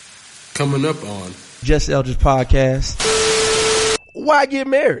Coming up on Just Eldridge Podcast. Why get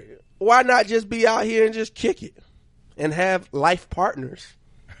married? Why not just be out here and just kick it and have life partners?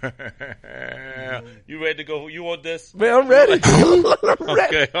 You ready to go? You want this? Man, I'm ready. I'm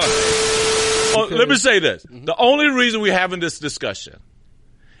ready. Okay. Well, let me say this. The only reason we're having this discussion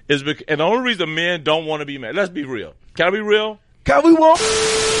is because, and the only reason men don't want to be married. Let's be real. Can I be real? Can we walk?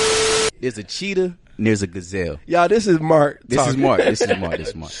 There's a cheetah and there's a gazelle. Y'all, this is Mark. This is Mark.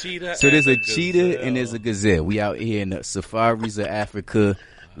 Cheetah So there's a and cheetah gazelle. and there's a gazelle. We out here in the safaris of Africa.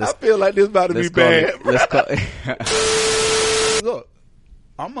 I feel like this about to be bad. Let's call it. Look,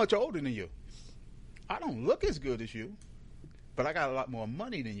 I'm much older than you. I don't look as good as you, but I got a lot more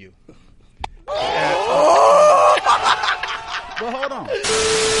money than you. But hold on.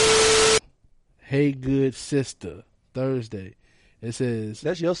 Hey Good Sister, Thursday. It says,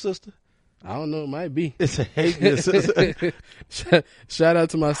 That's your sister? I don't know, it might be. It's a hey good sister. Shout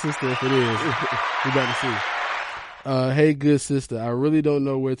out to my sister if it is. We about to see. Hey Good Sister, I really don't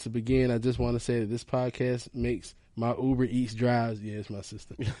know where to begin. I just want to say that this podcast makes my Uber Eats drives. Yeah, it's my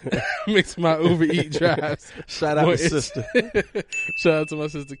sister. Makes my Uber Eats drives. Shout out Boy, to sister. Shout out to my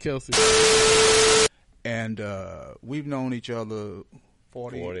sister Kelsey. And we've known each other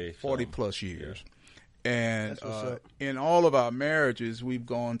 40 plus years. And in all of our marriages, we've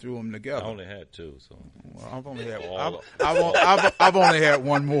gone through them I together. only had two, so Well, I've only had All- I've only had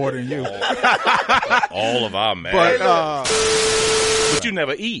one more than you. all of our marriage. But you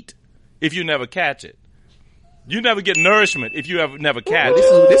never eat if you never catch it. You never get nourishment if you never catch This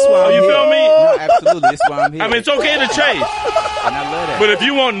it. is why I'm you here. feel me? No, absolutely. This is why I'm here. I mean, it's okay to chase, and I love that. but if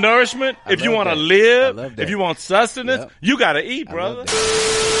you want nourishment, if you love want to that. I live, love that. if you want sustenance, Yep. you got to eat, I brother. love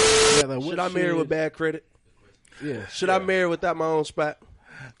that. Yeah, like, Should I marry with bad credit? Yeah. Should I marry without my own spot?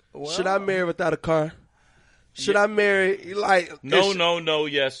 Should I marry without a car? Should I marry like No,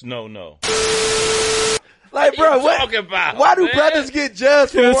 yes, no. Like, bro, you what? talking about, Why do man? brothers get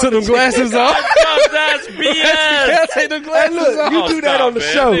judged for Took wanting them to glasses off. That's BS. Take the Hey, glasses look, off. you do that stop, on the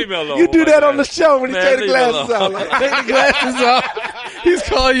man. show. Leave me alone You do with that that. on the show when he Man, take the leave me glasses alone. off. Like, Take the glasses off. He's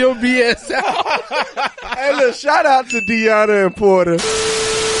calling your BS out. hey, look, shout out to Deanna and Porter.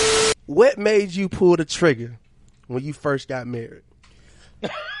 What made you pull the trigger when you first got married?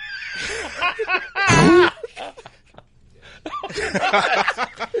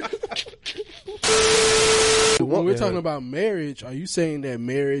 When we're talking about marriage, are you saying that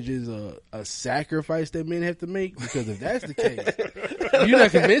marriage is a sacrifice that men have to make? Because if that's the case, you're not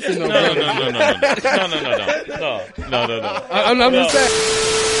convincing nobody. No. I'm just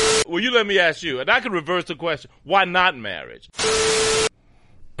saying. Well, you let me ask you, and I can reverse the question. Why not marriage?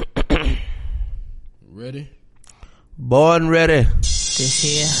 Ready? Born ready. This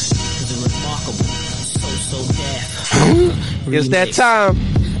here is a remarkable, so deaf. It's that time.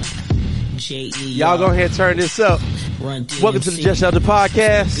 J.E. Y'all go ahead and turn this up. Run DMC. Welcome to the Just Elder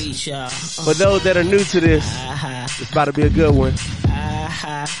Podcast. Beat y'all. For those that are new to this, it's about to be a good one.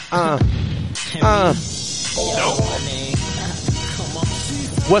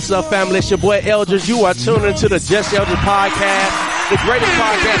 What's up, family? It's your boy Eldridge. You are tuning to the Just Eldridge Podcast, the greatest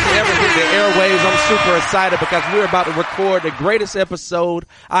podcast to ever hit the airwaves. I'm super excited because we're about to record the greatest episode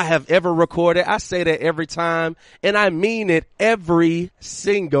I have ever recorded. I say that every time, and I mean it every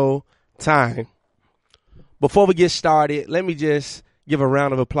single time. Before we get started, let me just give a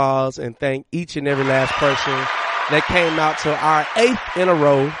round of applause and thank each and every last person that came out to our 8th in a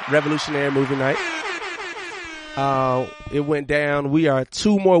row Revolutionary Movie Night. It went down. We are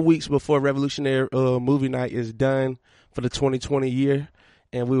 2 more weeks before Revolutionary Movie Night is done for the 2020 year,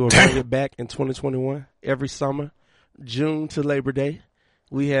 and we will bring it back in 2021 every summer, June to Labor Day.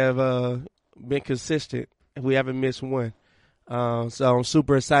 We have been consistent, and we haven't missed one. So I'm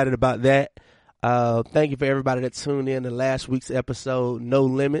super excited about that. Thank you for everybody that tuned in to last week's episode, No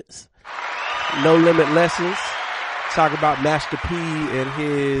Limits, No Limit Lessons. Talk about Master P and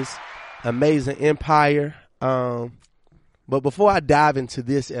his amazing empire. But before I dive into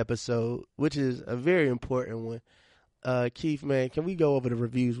this episode, which is a very important one, Keith, man, can we go over the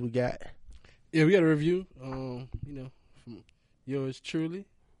reviews we got? Yeah, we got a review. From yours truly,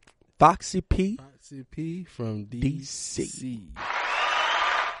 Foxy P. Foxy P from DC. DC.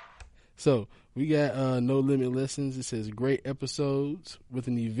 So we got No Limit Lessons. It says great episodes with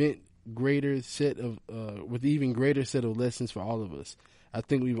an even greater set of lessons for all of us. I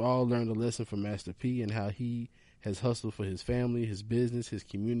think we've all learned a lesson from Master P and how he has hustled for his family, his business, his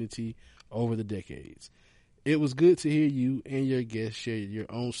community over the decades. It was good to hear you and your guests share your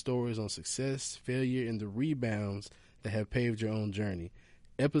own stories on success, failure, and the rebounds that have paved your own journey.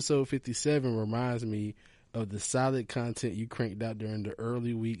 Episode 57 reminds me of the solid content you cranked out during the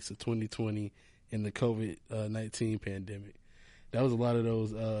early weeks of 2020 in the COVID-19 pandemic. That was a lot of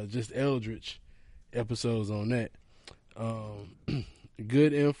those just Eldritch episodes on that.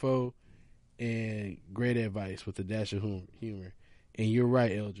 Good info and great advice with a dash of humor. And you're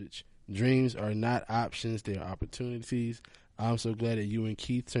right, Eldritch. Dreams are not options, they are opportunities. I'm so glad that you and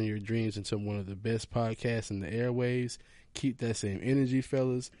Keith turned your dreams into one of the best podcasts in the airwaves. Keep that same energy,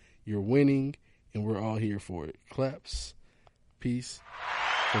 fellas. You're winning, and we're all here for it. Claps. Peace.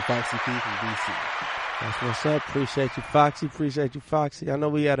 From Foxy P from DC. That's what's up. Appreciate you, Foxy. Appreciate you, Foxy. I know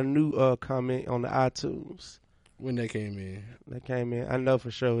we had a new comment on the iTunes. When that came in? That came in. I know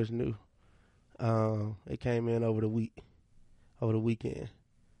for sure it's new. It came in over the weekend.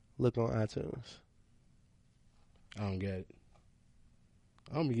 Look on iTunes. I don't get it.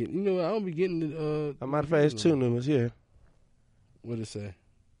 I don't be getting. You know what? I don't be getting the. As a matter of fact, it's two new ones here. What it say?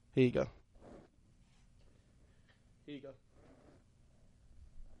 Here you go. Here you go.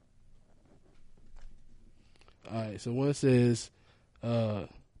 All right. So one says,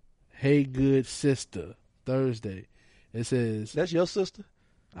 "Hey, good sister." Thursday. It says that's your sister.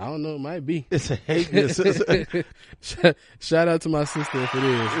 I don't know. It might be. It's a hey good sister. Shout out to my sister if it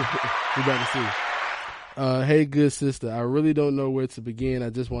is. We about to see. Hey, good sister. I really don't know where to begin.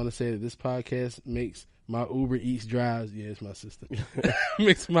 I just want to say that this podcast makes my Uber Eats drives. Yeah, it's my sister.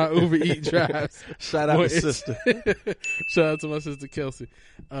 Makes my Uber Eats drives. Shout out to sister. Shout out to my sister Kelsey.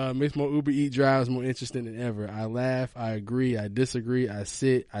 Makes my Uber Eats drives more interesting than ever. I laugh. I agree. I disagree. I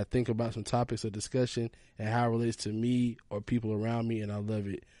sit. I think about some topics of discussion and how it relates to me or people around me, and I love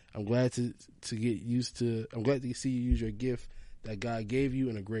it. I'm glad to get used to. I'm glad to see you use your gift that God gave you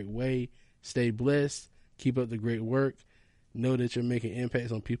in a great way. Stay blessed. Keep up the great work. Know that you're making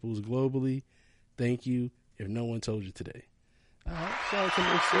impacts on people globally. Thank you. If no one told you today. All right, shout out to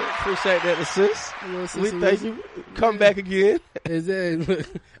me, sis. Appreciate that, sis. We thank you. Come back again. I was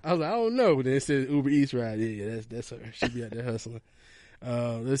like, I don't know. But then it says Uber Eats ride. Yeah, that's her. She be out there hustling.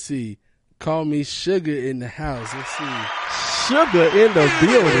 Let's see. Call me Sugar in the house. Let's see. Sugar in the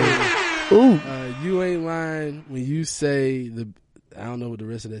building. Ooh. You ain't lying when you say I don't know what the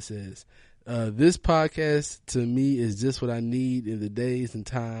rest of that says. This podcast to me is just what I need in the days and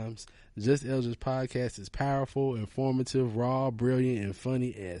times. Just Eldritch podcast is powerful, informative, raw, brilliant, and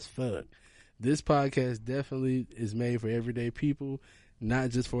funny as fuck. This podcast definitely is made for everyday people, not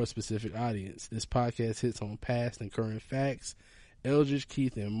just for a specific audience. This podcast hits on past and current facts. Eldritch,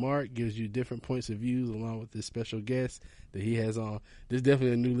 Keith, and Mark gives you different points of views along with this special guest that he has on. This is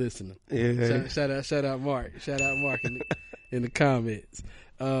definitely a new listener. Yeah. Shout out Mark. Shout out Mark in the comments.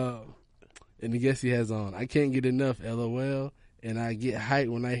 And the guest he has on. I can't get enough, LOL. And I get hyped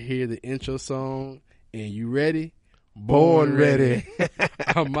when I hear the intro song. And you ready? Born ready.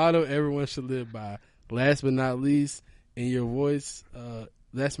 A motto everyone should live by. Last but not least, in your voice.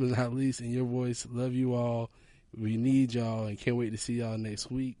 Last but not least, in your voice. Love you all. We need y'all and can't wait to see y'all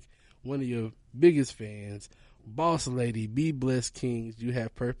next week. One of your biggest fans, Boss Lady. Be blessed, Kings. You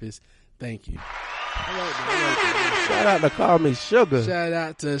have purpose. Thank you. I like that. Shout out to Call Me Sugar. Shout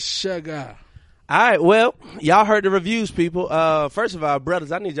out to Sugar. All right, well, y'all heard the reviews, people. First of all,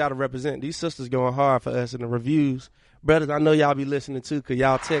 brothers, I need y'all to represent. These sisters going hard for us in the reviews. Brothers, I know y'all be listening too because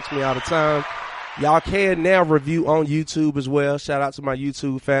y'all text me all the time. Y'all can now review on YouTube as well. Shout out to my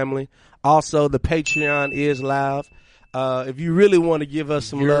YouTube family. Also, the Patreon is live. If you really want to give us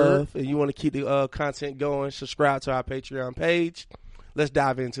some love and you want to keep the content going, subscribe to our Patreon page. Let's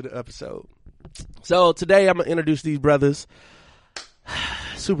dive into the episode. So today I'm going to introduce these brothers.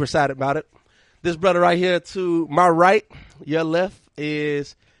 Super excited about it. This brother right here to my right, your left,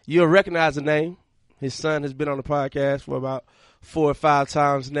 you'll recognize the name. His son has been on the podcast for about 4 or 5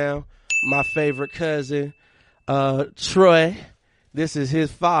 times now. My favorite cousin, Troy. This is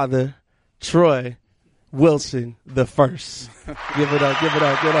his father, Troy Wilson the First. Give it up.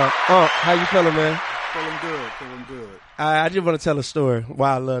 Oh, how you feeling, man? Feeling good. I just want to tell a story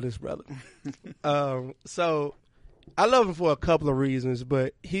why I love this brother. So I love him for a couple of reasons,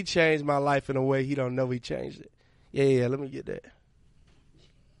 but he changed my life in a way he don't know he changed it. Yeah, let me get that.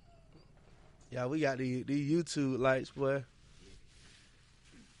 Yeah, we got the YouTube lights, boy.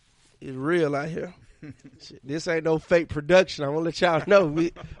 It's real out here. Shit, this ain't no fake production. I want to let y'all know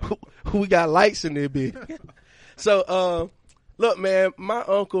we got lights in there, big. So, look, man, my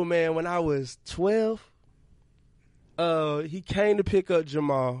uncle, man, when I was 12, he came to pick up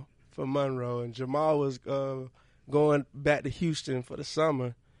Jamal from Monroe, and Jamal was going back to Houston for the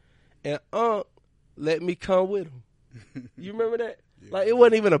summer, and Unc let me come with him. You remember that? Yeah. Like, it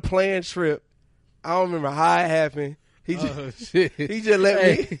wasn't even a planned trip. I don't remember how it happened. He just, Oh, shit. he just let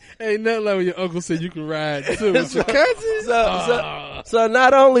me. Ain't nothing like when your uncle said you can ride too with your cousin. So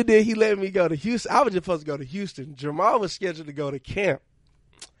not only did he let me go to Houston, I was just supposed to go to Houston. Jamal was scheduled to go to camp.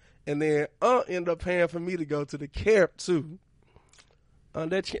 And then ended up paying for me to go to the camp too.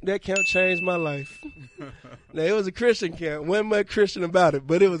 That camp changed my life. Now, it was a Christian camp. Wasn't much Christian about it,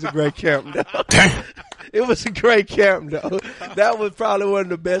 but it was a great camp, though. It was a great camp, though. That was probably one of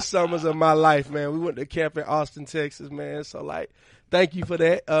the best summers of my life, man. We went to camp in Austin, Texas, man. So, like, thank you for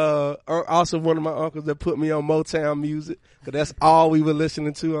that. Also, one of my uncles that put me on Motown music, because that's all we were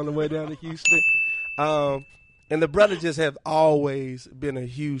listening to on the way down to Houston. And the brothers just have always been a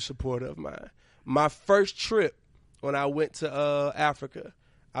huge supporter of mine. My first trip, when I went to Africa,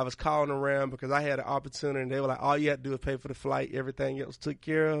 I was calling around because I had an opportunity, and they were like, all you had to do is pay for the flight. Everything else took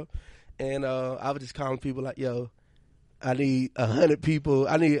care of. And I was just calling people like, yo, I need 100 people.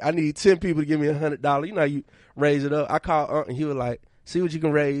 I need 10 people to give me $100. You know how you raise it up. I called Aunt, and he was like, see what you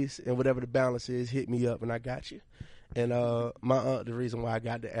can raise, and whatever the balance is, hit me up, and I got you. And my aunt, the reason why I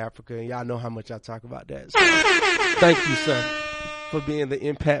got to Africa, and y'all know how much I talk about that. So, thank you, sir, for being the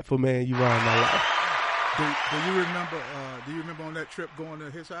impactful man you are in my life. Do you remember? Do you remember on that trip going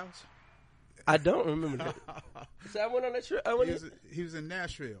to his house? I don't remember that. So I went on that trip. He was in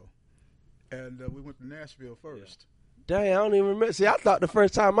Nashville, and we went to Nashville first. Dang, I don't even remember. See, I thought the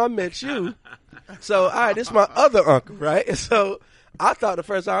first time I met you. So, all right, this is my other uncle, right? So I thought the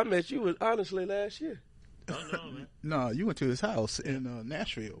first time I met you was honestly last year. Oh, no, man. No, you went to his house in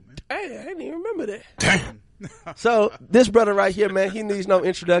Nashville, man. Hey, I didn't even remember that. Damn. So this brother right here, man, he needs no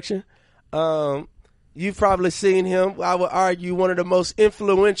introduction. You've probably seen him. I would argue one of the most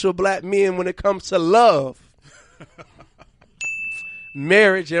influential black men when it comes to love,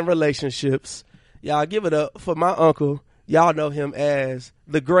 marriage, and relationships. Y'all give it up for my uncle. Y'all know him as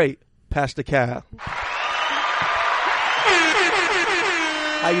the great Pastor Kyle.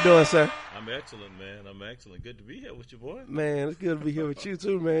 How you doing, sir? I'm excellent, man. I'm excellent. Good to be here with you, boy. Man, it's good to be here with you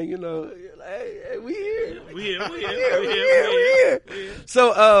too, man. You know, hey, we here. We here. We here.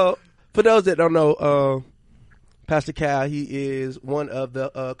 So, for those that don't know, Pastor Kyle, he is one of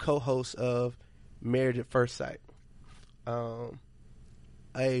the co-hosts of Marriage at First Sight, a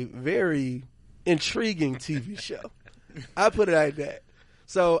very intriguing TV show. I put it like that.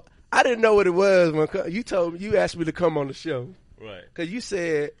 So I didn't know what it was when you asked me to come on the show, right? Because you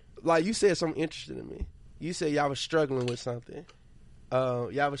said something interesting to me. You said y'all was struggling with something.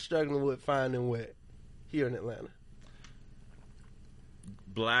 Y'all was struggling with finding what here in Atlanta.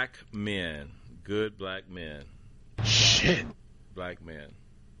 Black men, good black men. Shit. Black men.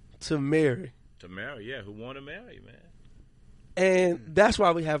 To marry. Yeah, who want to marry, man. And that's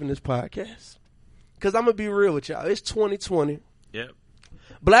why we're having this podcast. Because I'm going to be real with y'all. It's 2020. Yep.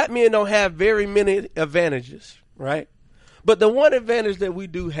 Black men don't have very many advantages, right? But the one advantage that we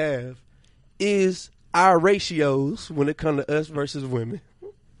do have is our ratios when it comes to us versus women.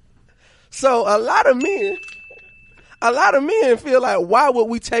 So a lot of men feel like, why would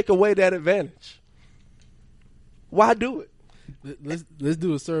we take away that advantage? Why do it? Let's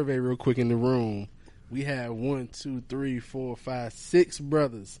do a survey real quick in the room. We have 1, 2, 3, 4, 5, 6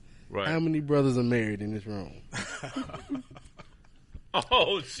 brothers. Right. How many brothers are married in this room?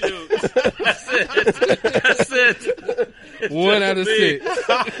 Oh, shoot. That's it. It's 1 out of 6.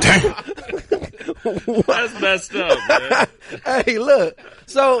 That's messed up, man. Hey, look.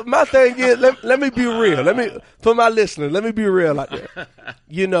 So my thing is, let me be real. For my listeners, let me be real out there.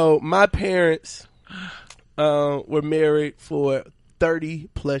 You know, my parents were married for 30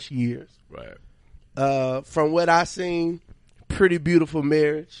 plus years. Right. From what I seen, pretty beautiful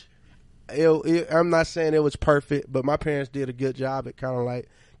marriage. I'm not saying it was perfect, but my parents did a good job at kind of like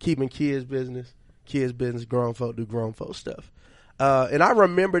keeping kids' business, grown folk do grown folk stuff. And I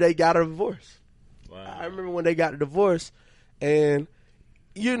remember they got a divorce. Wow. I remember when they got a divorce, and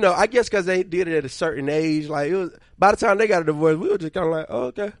you know, I guess because they did it at a certain age, like it was. By the time they got a divorce, we were just kind of like, oh,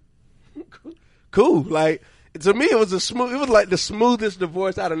 okay, cool. Like to me, it was like the smoothest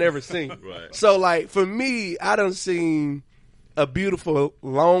divorce I'd have ever seen. Right. So like for me, I done seen a beautiful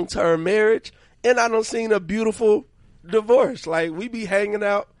long-term marriage, and I done seen a beautiful divorce. Like we be hanging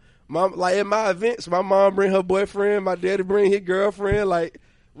out, like at my events, my mom bring her boyfriend, my daddy bring his girlfriend. Like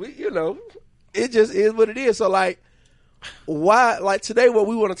we, you know, it just is what it is. So like, why? Like today, what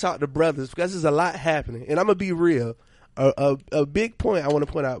we want to talk to brothers, because there's a lot happening, and I'm gonna be real. A big point I want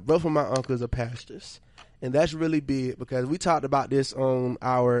to point out: both of my uncles are pastors, and that's really big because we talked about this on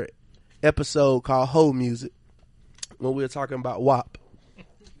our episode called "Whole Music" when we were talking about WAP.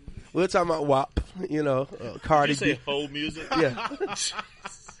 We were talking about WAP, you know, Cardi Did you say B. whole music? Yeah.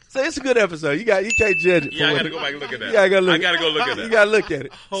 So it's a good episode. You can't judge it. Yeah, I got to go back and look at that. Yeah, I got to look. I got to go look at that. You got to look at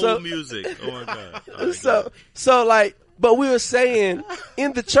it. Whole music. Oh my God. All right, So like, but we were saying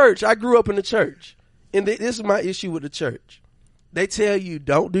in the church. I grew up in the church, and this is my issue with the church. They tell you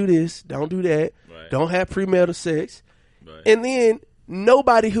don't do this, don't do that, Right. don't have premarital sex, Right. and then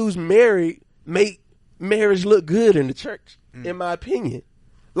nobody who's married make marriage look good in the church. In my opinion,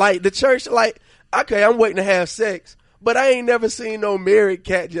 like the church, like okay, I'm waiting to have sex. But I ain't never seen no married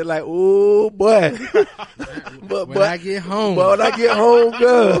cat just like, oh boy. When I get home. But when I get home,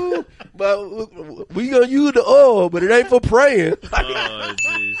 girl. But we gonna use the oil, but it ain't for praying. Oh,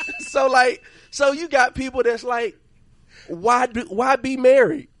 jeez. So you got people that's like, why be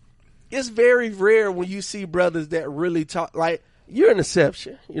married? It's very rare when you see brothers that really talk like you're an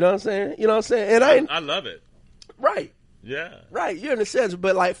exception. You know what I'm saying? You know what I'm saying? And I love it. right, Yeah. right. You're an exception,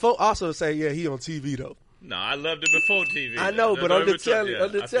 but like folk also say, yeah, he on TV though. No, I loved it before TV. I know, but I'm just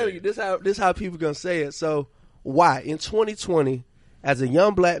telling you, this how people gonna say it. So why in 2020, as a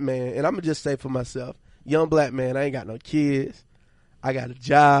young black man, and I'm gonna just say for myself, young black man, I ain't got no kids, I got a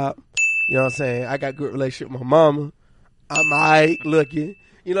job, you know what I'm saying? I got good relationship with my mama, I'm alright looking,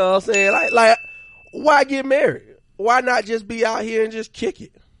 you know what I'm saying? Like, why get married? Why not just be out here and just kick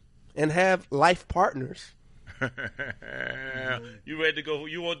it and have life partners? You ready to go?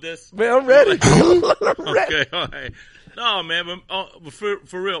 You want this? Man, I'm ready. I'm ready. Okay, all right. No, man, but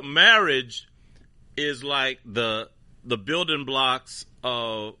for real, marriage is like the building blocks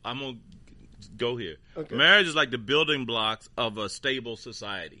of. I'm gonna go here. Okay. Marriage is like the building blocks of a stable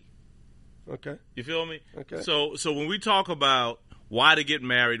society. Okay. You feel me? Okay. So when we talk about why to get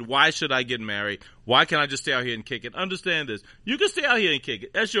married, why should I get married? Why can't I just stay out here and kick it? Understand this. You can stay out here and kick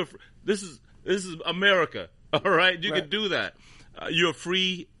it. That's your. This is America. All right, you can do that. You're a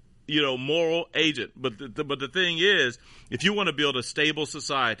free, moral agent. But the thing is, if you want to build a stable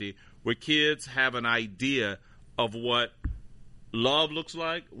society where kids have an idea of what love looks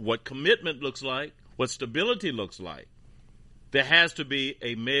like, what commitment looks like, what stability looks like, there has to be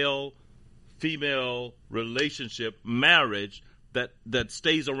a male-female relationship, marriage that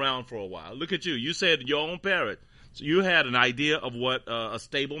stays around for a while. Look at you. You said your own parent. So you had an idea of what a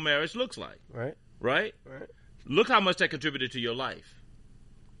stable marriage looks like. Right. Right? Right. Look how much that contributed to your life.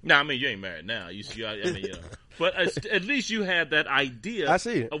 Now, I mean, you ain't married now. But at least you had that idea I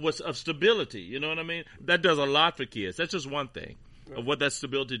see it. of stability. You know what I mean? That does a lot for kids. That's just one thing of what that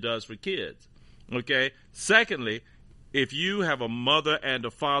stability does for kids. Okay? Secondly, if you have a mother and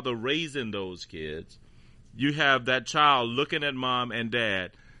a father raising those kids, you have that child looking at mom and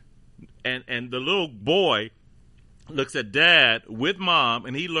dad, and the little boy looks at dad with mom,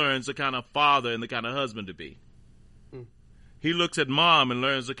 and he learns the kind of father and the kind of husband to be. He looks at mom and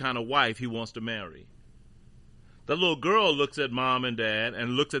learns the kind of wife he wants to marry. The little girl looks at mom and dad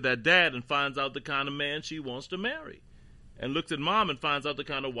and looks at that dad and finds out the kind of man she wants to marry. And looks at mom and finds out the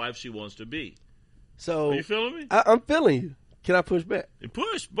kind of wife she wants to be. So Are you feeling me? I'm feeling you. Can I push back?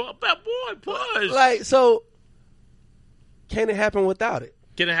 Push, boy, push. Like, so can it happen without it?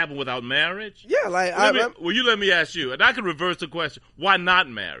 Can it happen without marriage? Yeah, like you let me ask you, and I can reverse the question. Why not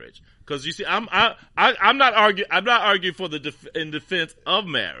marriage? Because you see, I'm not arguing. I'm not arguing for in defense of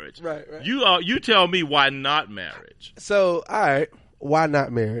marriage. Right. You tell me why not marriage. So, all right, why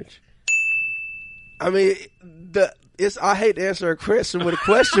not marriage? I mean, I hate to answer a question with a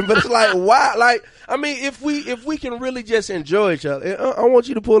question, but it's like, why? Like, I mean, if we can really just enjoy each other, I want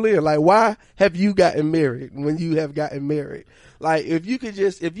you to pull in. Like, why have you gotten married when you have gotten married? Like, if you could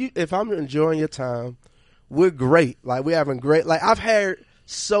just, if I'm enjoying your time, we're great. Like, we're having great. Like, I've had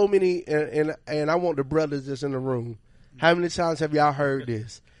so many, and I want the brothers that's in the room. How many times have y'all heard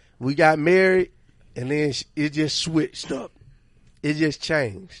this? We got married, and then it just switched up. It just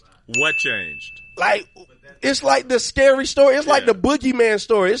changed. What changed? Like, it's like the scary story. It's like the boogeyman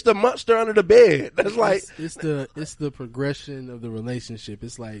story. It's the monster under the bed. That's like it's the progression of the relationship.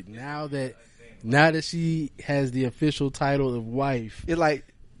 It's like now that she has the official title of wife, it's like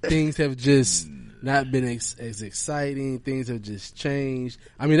things have just not been as exciting. Things have just changed.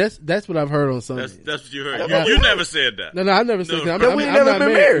 I mean, that's what I've heard on some. That's what you heard. You never said that. No, I've never said that. We never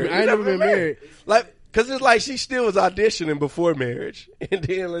been married. I ain't never been married. Like, cause it's like she still was auditioning before marriage, and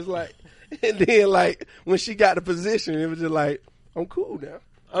then it's like. And then, like, when she got the position, it was just like, I'm cool now.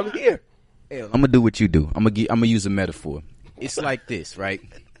 I'm here. Hell, I'm gonna do what you do. I'm gonna use a metaphor. It's like this, right?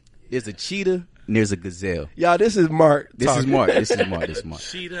 There's a cheetah and there's a gazelle. Y'all, this is Mark. This is Mark.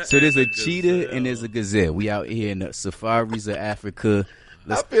 Cheetah so there's a cheetah and there's a gazelle. We out here in the safaris of Africa.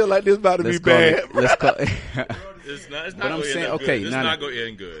 I feel like this about to be bad. Let's call it. It's not but I'm saying, okay, okay, it's not going to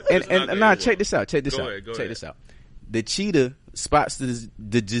end good. And check this out. Check this out. Go Check ahead. this out. the cheetah spots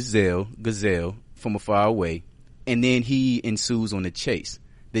the gazelle from afar away, and then he ensues on the chase.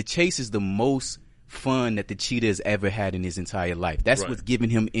 The chase is the most fun that the cheetah has ever had in his entire life. That's what's giving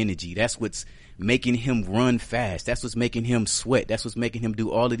him energy. That's what's making him run fast. That's what's making him sweat. That's what's making him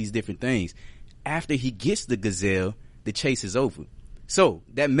do all of these different things. After he gets the gazelle, the chase is over. So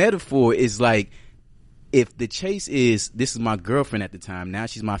that metaphor is like, if the chase is, this is my girlfriend at the time, now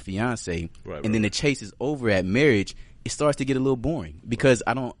she's my fiance, and then the chase is over at marriage, it starts to get a little boring because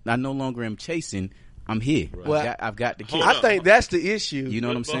I no longer am chasing. I'm here. Right. Well, I've got the kid. I think that's the issue. You know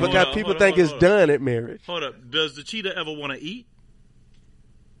what I'm saying? Because people think it's done at marriage. Hold up. Does the cheetah ever want to eat?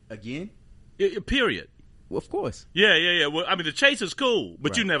 Again? Period. Well, of course. Yeah. Well, I mean, the chase is cool,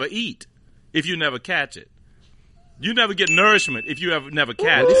 but you never eat if you never catch it. You never get nourishment if you never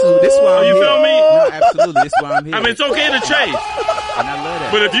catch it. This is why I'm you here. feel me? No, absolutely. This is why I'm here. I mean, it's okay to chase. And I love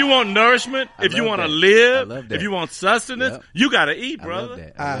that. But if you want nourishment, if you want to live, if you want sustenance, Yep. you got to eat, I brother. love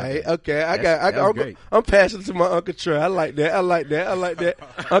that. All I love right, that. okay. I'm passing it to my Uncle Troy. I like that.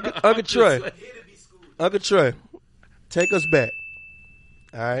 Uncle Troy. Uncle Troy, take us back.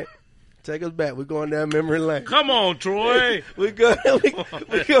 All right, take us back. We're going down memory lane. Come on, Troy. we going down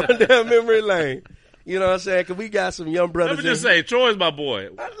memory lane. You know what I'm saying? Because we got some young brothers. Let me just say, Troy's my boy.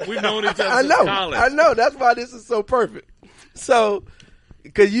 We've known each other since college. I know. That's why this is so perfect. So,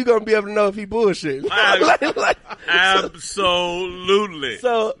 because you're going to be able to know if he bullshit. Absolutely.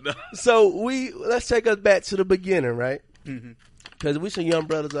 So let's take us back to the beginning, right? Because we some young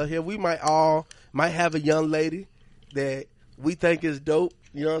brothers out here. We might have a young lady that we think is dope.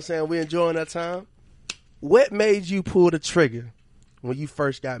 You know what I'm saying? We're enjoying that time. What made you pull the trigger when you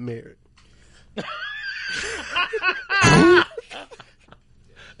first got married?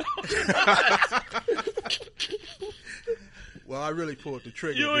 Well, I really pulled the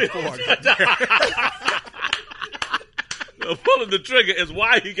trigger before I got married. Pulling the trigger is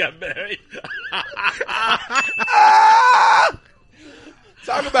why he got married.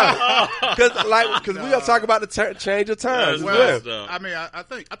 Talk about it. Because we're going to talk about the change of times. Well, I mean, I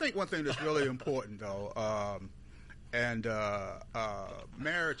think one thing that's really important, though, and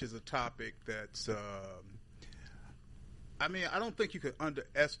marriage is a topic that's, I mean, I don't think you could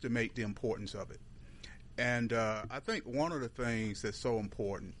underestimate the importance of it. And I think one of the things that's so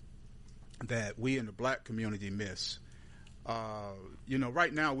important that we in the black community miss,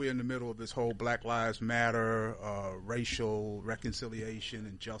 right now we're in the middle of this whole Black Lives Matter, racial reconciliation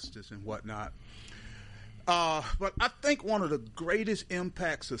and justice and whatnot. But I think one of the greatest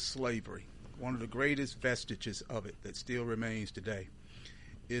impacts of slavery, one of the greatest vestiges of it that still remains today,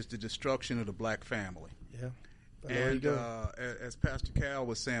 is the destruction of the black family. Yeah. And as Pastor Cal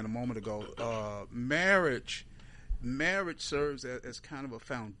was saying a moment ago, marriage serves as kind of a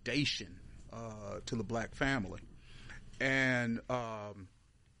foundation to the black family. And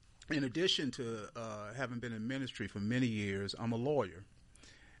in addition to having been in ministry for many years, I'm a lawyer.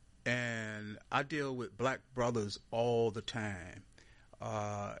 And I deal with black brothers all the time.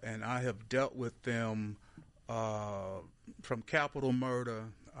 And I have dealt with them from capital murder,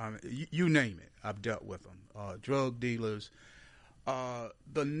 you name it, I've dealt with them. Drug dealers.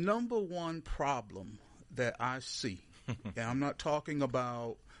 The number one problem that I see, and I'm not talking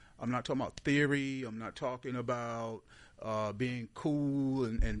about theory, I'm not talking about being cool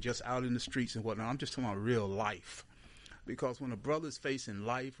and just out in the streets and whatnot. I'm just talking about real life. Because when a brother's facing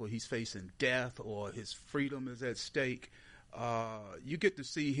life or he's facing death or his freedom is at stake, you get to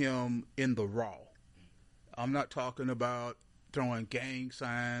see him in the raw. I'm not talking about throwing gang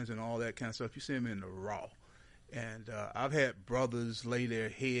signs and all that kind of stuff. You see him in the raw. And I've had brothers lay their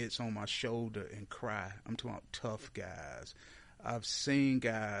heads on my shoulder and cry. I'm talking about tough guys. I've seen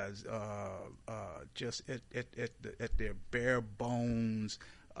guys just at their bare bones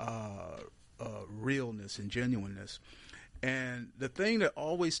realness and genuineness. And the thing that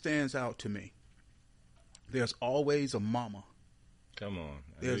always stands out to me, there's always a mama. Come on.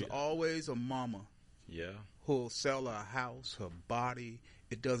 There's always a mama. Yeah. Who'll sell her house, her body.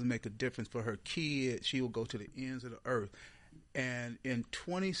 It doesn't make a difference for her kid. She will go to the ends of the earth. And in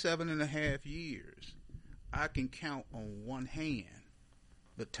 27 and a half years, I can count on one hand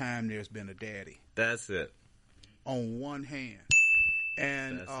the time there's been a daddy. That's it. On one hand.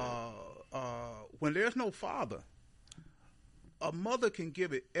 And when there's no father, a mother can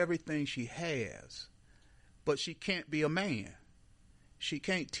give it everything she has, but she can't be a man. She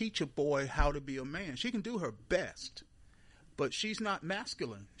can't teach a boy how to be a man. She can do her best, but she's not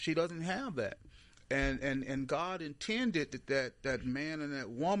masculine. She doesn't have that. And God intended that man and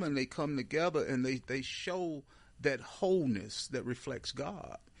that woman, they come together and they show that wholeness that reflects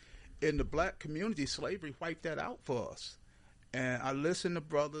God. in the black community, slavery wiped that out for us. And I listen to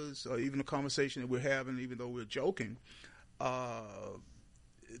brothers, or even the conversation that we're having, even though we're joking.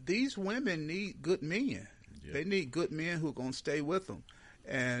 These women need good men. Yeah. They need good men who are going to stay with them.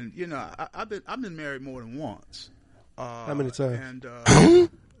 And you know, I've been married more than once. How many times? And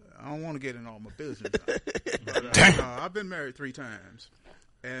I don't want to get in all my business. But, I've been married 3 times.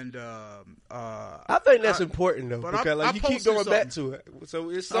 And I think that's important though, because like you keep going back to it, so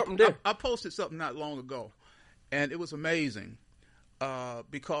it's something there. I posted something not long ago, and it was amazing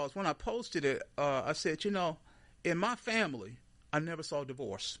because when I posted it, I said, you know, in my family, I never saw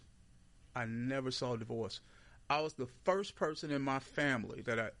divorce. I never saw divorce. I was the first person in my family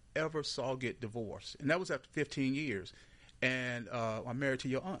that I ever saw get divorced, and that was after 15 years. And I'm married to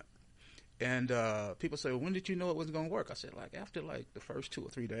your aunt. And people say, well, when did you know it wasn't going to work? I said, like, after, like, the first 2 or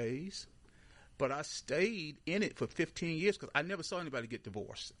 3 days. But I stayed in it for 15 years because I never saw anybody get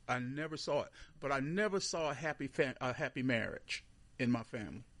divorced. I never saw it. But I never saw a happy marriage in my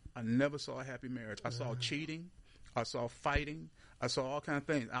family. I never saw a happy marriage. I saw cheating. I saw fighting. I saw all kinds of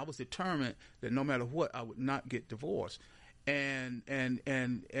things. I was determined that no matter what, I would not get divorced. And it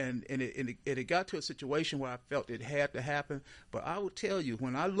got to a situation where I felt it had to happen. But I will tell you,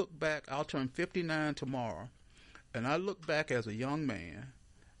 when I look back, I'll turn 59 tomorrow, and I look back as a young man,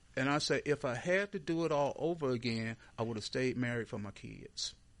 and I say, if I had to do it all over again, I would have stayed married for my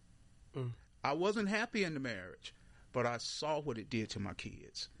kids. I wasn't happy in the marriage, but I saw what it did to my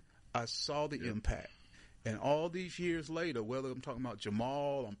kids. I saw the impact. And all these years later, whether I'm talking about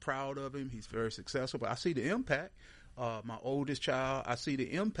Jamal, I'm proud of him, he's very successful, but I see the impact. My oldest child, I see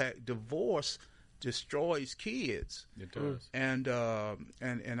the impact. Divorce destroys kids. It does. And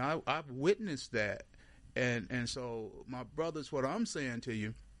I've witnessed that. And so, my brothers, what I'm saying to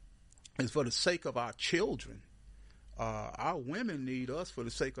you is for the sake of our children. Our women need us for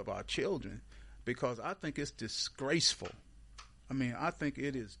the sake of our children, because I think it's disgraceful. I mean, I think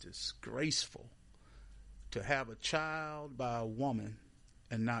it is disgraceful to have a child by a woman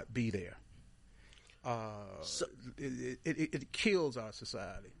and not be there. It kills our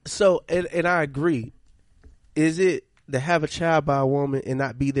society. So, and I agree. Is it to have a child by a woman and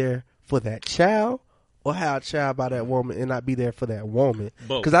not be there for that child, or have a child by that woman and not be there for that woman?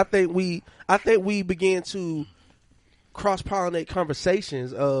 Because I think we begin to cross-pollinate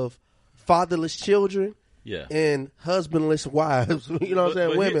conversations of fatherless children, and husbandless wives. You know what I'm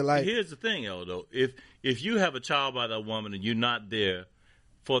saying? Women like. Here's the thing, though. If you have a child by that woman and you're not there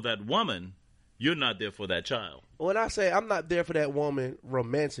for that woman, you're not there for that child. When I say I'm not there for that woman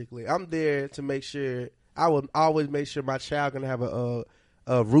romantically, I'm there to make sure. I will always make sure my child gonna have a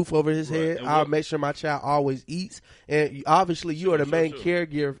roof over his head. I'll make sure my child always eats. And obviously, you are the main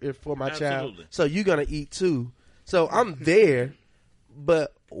caregiver for my child, so you're gonna eat too. So I'm there,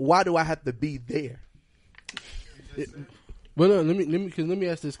 but why do I have to be there? Well, no, let me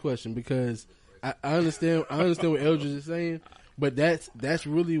ask this question, because I understand what Eldridge is saying. But that's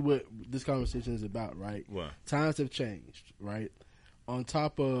really what this conversation is about, right? Wow. Times have changed, right? On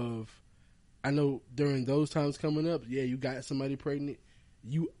top of, I know during those times coming up, you got somebody pregnant,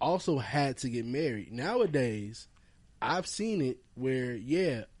 you also had to get married. Nowadays, I've seen it where,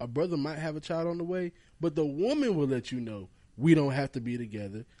 a brother might have a child on the way, but the woman will let you know, we don't have to be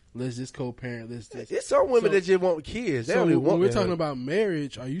together. Let's just co-parent. It's some women that just want kids. They so when we're talking about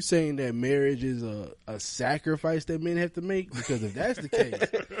marriage, are you saying that marriage is a sacrifice that men have to make? Because if that's the case,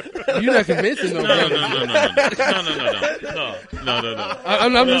 you're not convincing nobody. No.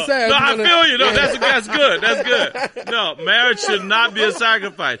 I'm just saying. No, I feel you. No, that's good. That's good. No, marriage should not be a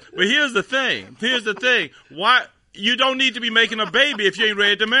sacrifice. But here's the thing. Why you don't need to be making a baby if you ain't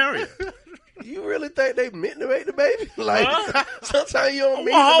ready to marry her. You really think they meant to make the baby? Like, sometimes you don't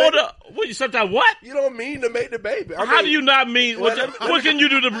mean hold up. Sometimes what? You don't mean to make the baby. How do you not mean? What can you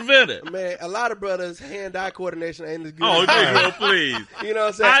do to prevent it? Man, a lot of brothers, hand-eye coordination ain't as good. Oh, no, please. You know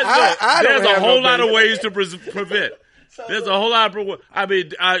what I'm saying? There's a whole lot of ways to prevent. There's a whole lot of, there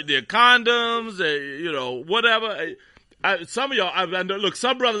are condoms, whatever. Some of y'all, I know, look,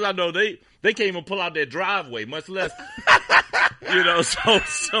 some brothers I know, they can't even pull out their driveway, much less,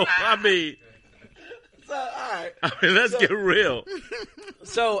 so I mean. So, all right. Let's get real.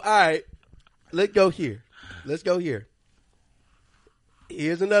 So, all right. Let's go here.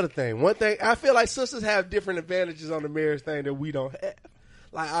 Here's another thing. One thing, I feel like sisters have different advantages on the marriage thing that we don't have.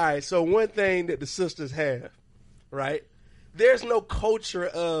 Like, all right, so one thing that the sisters have, right? There's no culture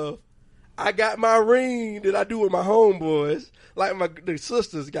of, I got my ring that I do with my homeboys, like the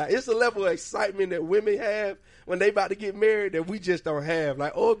sisters got. It's a level of excitement that women have when they about to get married that we just don't have.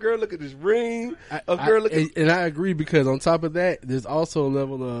 Like, oh, girl, look at this ring. And I agree, because on top of that, there's also a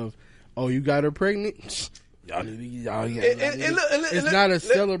level of, Oh, you got her pregnant? Y'all need to y'all. It's not a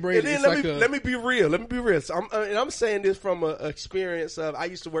celebrate. It's like let me be real. Let me be real. So I'm saying this from an experience of I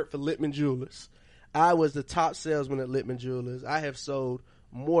used to work for Littman Jewelers. I was the top salesman at Littman Jewelers. I have sold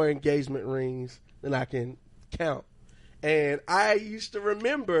more engagement rings than I can count, and I used to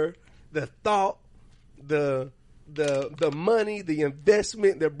remember the thought, the money, the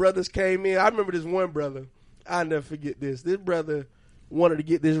investment that brothers came in. I remember this one brother. I'll never forget this. This brother wanted to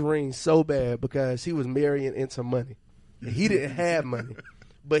get this ring so bad because he was marrying into money. And he didn't have money,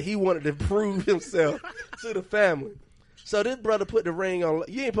 but he wanted to prove himself to the family. So this brother put the ring on.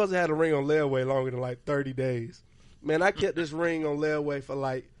 You ain't supposed to have the ring on layaway longer than like 30 days. Man, I kept this ring on layaway for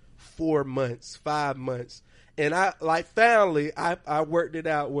like 4 months, 5 months. And finally, I worked it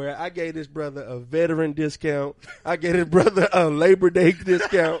out where I gave this brother a veteran discount. I gave this brother a Labor Day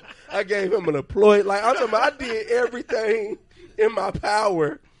discount. I gave him an employee. Like, I'm talking about, I did everything in my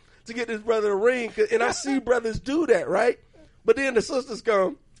power to get this brother a ring. And I see brothers do that, right? But then the sisters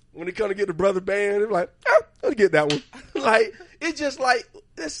come. When they come to get the brother band, they're like, I'll get that one. Like, it's just like,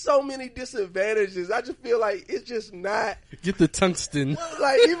 there's so many disadvantages. I just feel like it's just not. Get the tungsten.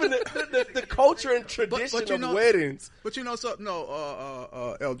 Like, even the culture and tradition of weddings. But you know something,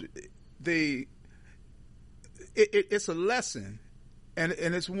 LG, it's a lesson, and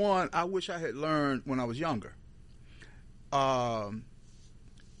it's one I wish I had learned when I was younger. Men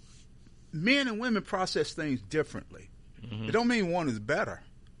and women process things differently. Mm-hmm. It don't mean one is better.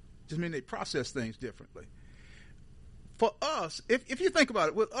 Just mean they process things differently. For us, if you think about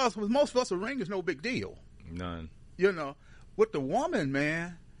it, with most of us, a ring is no big deal. None. You know, with the woman,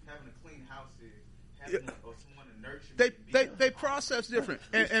 man, having a clean house is having someone to nurture. They process different,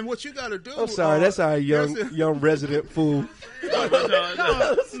 and what you got to do. I'm sorry, that's our young resident fool.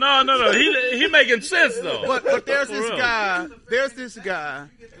 No. He making sense though. But there's this guy,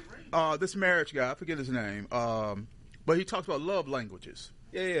 this marriage guy. I forget his name. But he talks about love languages.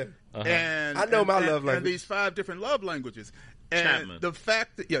 Yeah. Uh-huh. And I know my love language. And these 5 different love languages. And Chapman. the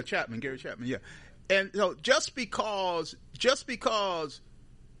fact that Gary Chapman, yeah. And so just because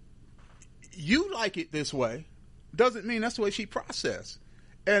you like it this way doesn't mean that's the way she processed.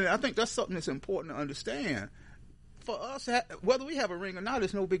 And I think that's something that's important to understand. For us, whether we have a ring or not,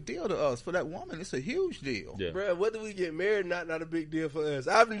 it's no big deal to us. For that woman, it's a huge deal. Yeah. Bro, whether we get married or not a big deal for us.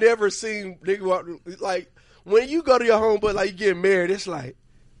 I've never seen nigga walk, like, when you go to your home, but like you get married, it's like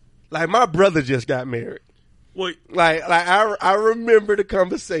my brother just got married. Wait. Like I remember the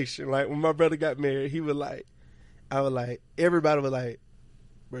conversation. Like when my brother got married, he was like, everybody was like,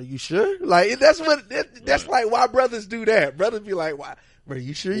 bro, you sure? Like that's like why brothers do that. Brothers be like, why, bro,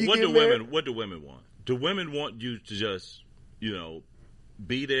 you sure you get married? What do women want? Do women want you to just,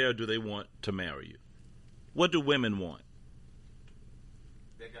 be there? Or do they want to marry you? What do women want?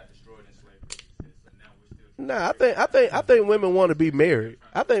 They got destroyed in slavery. So now we're still. Nah, I think women want to be married.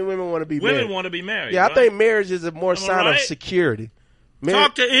 I think women want to be married. Women want to be married. Yeah, right? I think marriage is a more sign of security.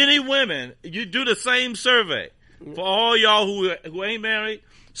 Talk to any women. You do the same survey for all y'all who ain't married.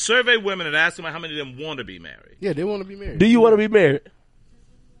 Survey women and ask them how many of them want to be married. Yeah, they want to be married. Do you want to be married?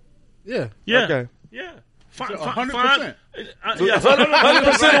 Yeah. Yeah. Okay. Yeah. 100%. 100%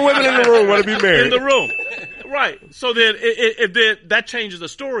 of women in the room want to be married. In the room. Right. So then that changes the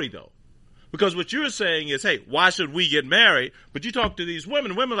story, though. Because what you're saying is, hey, why should we get married? But you talk to these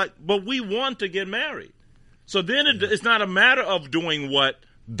women are like, but we want to get married. So then it's not a matter of doing what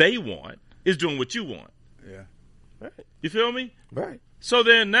they want. It's doing what you want. Yeah. Right. You feel me? Right. So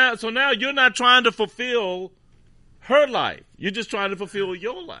now you're not trying to fulfill her life. You're just trying to fulfill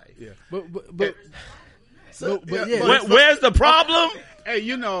your life. Yeah. But Where's the problem? Hey, Did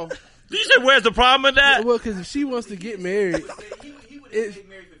you say where's the problem in that? Well, because if she wants to get married, He would have get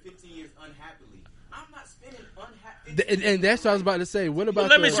married for 15 years unhappily. I'm not spending unhappily. and that's what I was about to say. What about?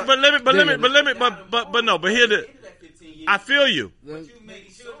 But here I feel you.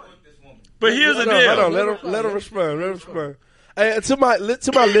 But here's the deal. Hold on, let him respond. Hey, to my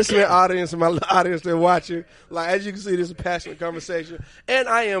listening audience and my audience that watching, like as you can see, this is a passionate conversation, and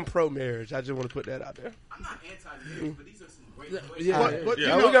I am pro marriage. I just want to put that out there. I'm not anti-marriage, but these are some great questions.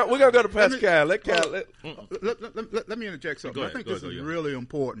 Yeah. We're gonna go to Pascal. Let me interject something. Go ahead, I think go this ahead, is yeah. really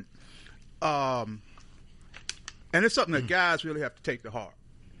important. And it's something that guys really have to take to heart.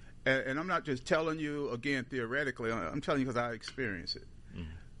 And I'm not just telling you, again, theoretically. I'm telling you because I experience it.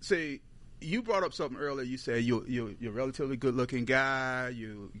 Mm-hmm. See, you brought up something earlier. You said you're a relatively good-looking guy.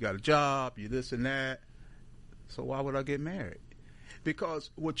 You got a job. You this and that. So why would I get married? Because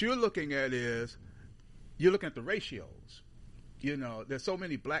what you're looking at is you're looking at the ratios. There's so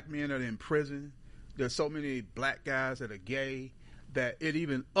many black men that are in prison. There's so many black guys that are gay. that it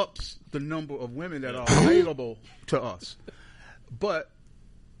even ups the number of women that are available to us. But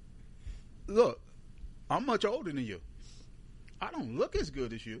look, I'm much older than you. I don't look as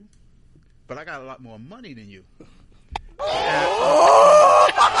good as you, but I got a lot more money than you.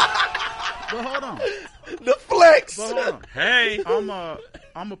 But hold on. The flex. But hold on. Hey,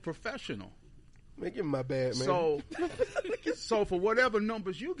 I'm a professional. Man, give me my bad, man. So for whatever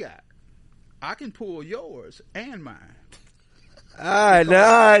numbers you got, I can pull yours and mine. All right,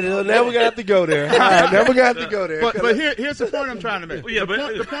 now we're gonna have to go there. All right, now we're gonna have to go there. But here's the point I'm trying to make. yeah,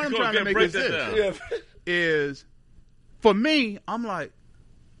 the point I'm trying to make break is that this: down. is for me, I'm like,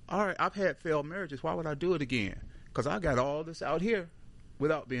 all right, I've had failed marriages. Why would I do it again? Because I got all this out here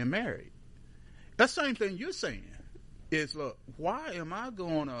without being married. That same thing you're saying is, look, why am I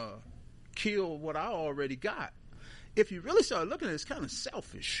going to kill what I already got? If you really start looking at it, it's kind of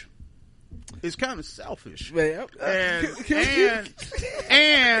selfish. It's kind of selfish. Man,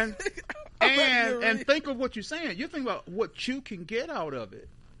 and think of what you're saying. You think about what you can get out of it.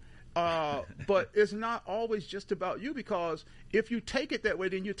 But it's not always just about you, because if you take it that way,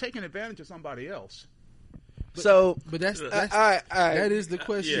 then you're taking advantage of somebody else. but that's that is the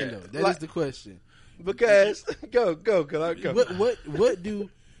question, though. That is the question. Because go. What do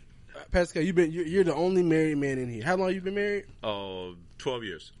Pascal? You're the only married man in here. How long you been married? 12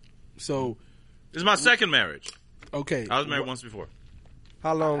 years. So This is my second marriage. okay, I was married once before.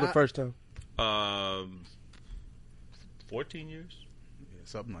 How long the first time? 14 years. Yeah,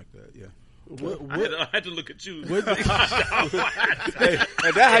 something like that, yeah. I had to look at you. Hey,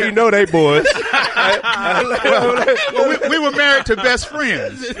 and that's how you know they boys. Well, we were married to best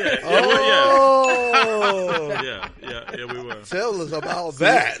friends. Yeah, we were. Tell us about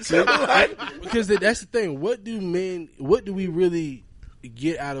that. because that's the thing. What do we really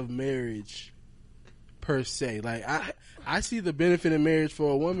get out of marriage per se? Like I see the benefit of marriage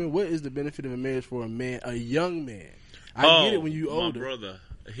for a woman. What is the benefit of a marriage for a man, a young man? I get it when you older. My brother,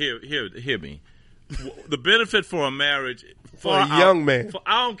 hear me. The benefit for a marriage For a young man.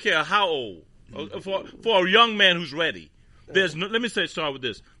 I don't care how old. For a young man who's ready. Let me start with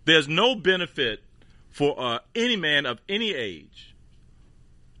this. There's no benefit for any man of any age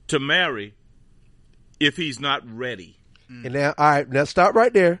to marry if he's not ready. And now, all right, now stop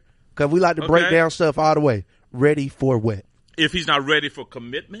right there, because we like to break down stuff all the way. Ready for what? If he's not ready for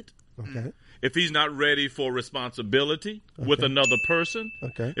commitment. Okay. If he's not ready for responsibility with another person.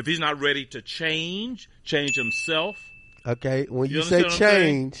 Okay. If he's not ready to change himself. Okay. When you understand say what I'm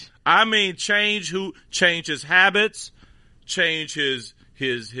saying? change, I mean change his habits, change his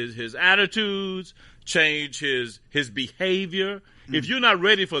attitudes, change his behavior. If you're not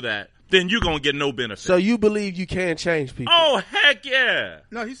ready for that, then you're going to get no benefit. so you believe you can change people? Oh, heck yeah.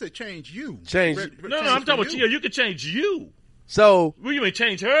 No, he said change you. Change. No, I'm talking about you. You can change you. So What, you mean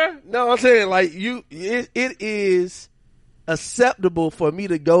change her? no, I'm saying like it is acceptable for me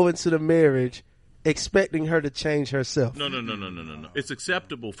to go into the marriage expecting her to change herself. No. It's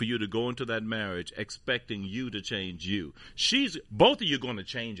acceptable for you to go into that marriage expecting you to change you. Both of you going to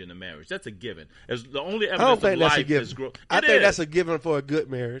change in the marriage. That's a given. As the only I don't evidence think of that's a life given. is growth. I think that's a given for a good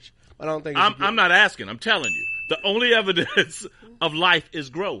marriage. I don't think it's a given. I'm not asking. I'm telling you. The only evidence of life is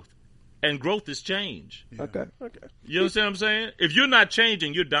growth. And growth is change. Okay. You understand what I'm saying? If you're not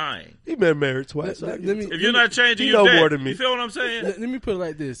changing, you're dying. He been married twice. If you're not changing, you you're know dead. more than me. You feel what I'm saying? Let me put it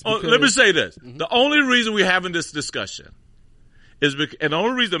like this. Oh, let me say this. The only reason we're having this discussion is because, and the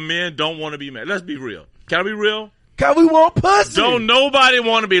only reason men don't want to be married. Let's be real. Can I be real? God, we want pussy. Don't nobody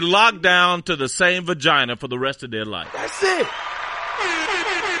want to be locked down to the same vagina for the rest of their life. That's it.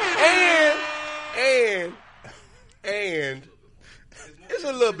 And it's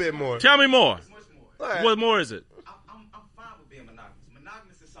a little bit more. Tell me more. All right. What more is it? I'm fine with being monogamous.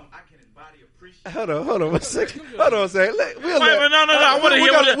 Monogamous is something I can embody, appreciate. Hold on a second. Hold on a second. Wait, no. I want to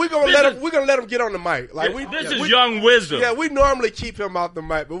hear what We're gonna let him get on the mic. Like this is young wisdom. Yeah, we normally keep him off the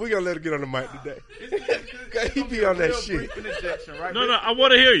mic, but we're gonna let him get on the mic today. He be on that shit. Right? No, I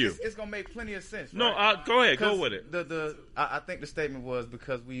want to hear you. It's gonna make plenty of sense. No, right? go ahead. Go with it. I think the statement was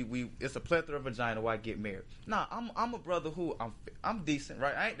because we it's a plethora of vagina. Why get married? Nah, I'm a brother who I'm decent,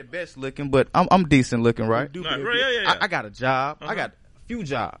 right? I ain't the best looking, but I'm decent looking, right? Yeah. I got a job. I got a few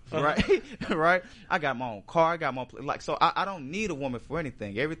jobs, right? Right. I got my own car. I got my own, so I don't need a woman for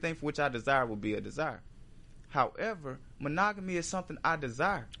anything. Everything for which I desire will be a desire. However, monogamy is something I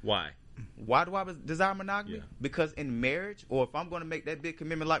desire. Why? Why do I desire monogamy? Yeah. Because in marriage, or if I'm going to make that big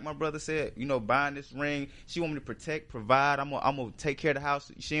commitment, like my brother said, buying this ring, she want me to protect, provide. I'm gonna take care of the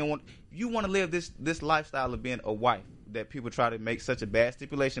house. You want to live this lifestyle of being a wife that people try to make such a bad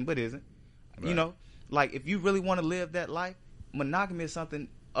stipulation, but isn't. Right. Like if you really want to live that life, monogamy is something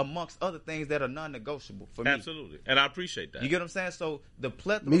amongst other things that are non-negotiable for me. Absolutely, and I appreciate that. You get what I'm saying? So the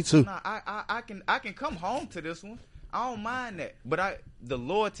plethora. Me too. I can come home to this one. I don't mind that, but the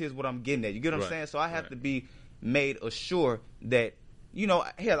loyalty is what I'm getting at. You get what I'm saying? So I have to be made assured that, you know,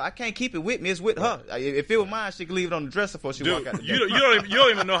 hell, I can't keep it with me. It's with her. If it were mine, she could leave it on the dresser before she walk out the door. You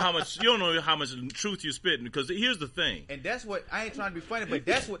don't even know how much truth you're spitting, because here's the thing. And that's what, I ain't trying to be funny, but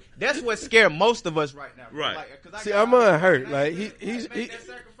that's what scared most of us right now. Bro. Right. Like, 'cause See, I'm hurt. Like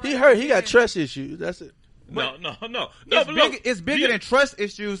he hurt. He got trust issues. That's it. No. It's bigger than trust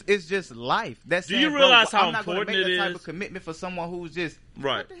issues. It's just life. That's Do you realize how important I'm not gonna make it that type is? of commitment for someone who's just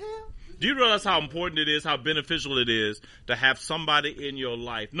Right. What the hell? Do you realize how important it is, how beneficial it is to have somebody in your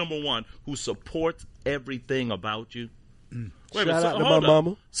life, number one, who supports everything about you? Wait Shout out to my hold up.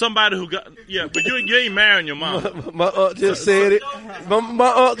 mama. Somebody who got, but you ain't marrying your mama. My aunt just said it. My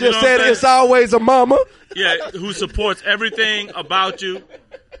aunt just know said what I'm it. It's always a mama. Yeah, who supports everything about you,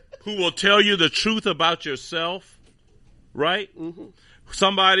 who will tell you the truth about yourself, right? Mm-hmm.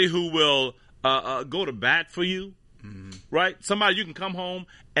 Somebody who will go to bat for you, right? Somebody you can come home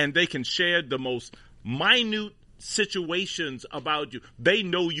and they can share the most minute situations about you. They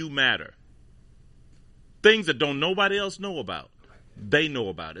know you matter. Things that don't nobody else know about. They know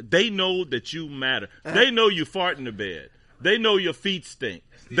about it. They know that you matter. They know you fart in the bed. They know your feet stink.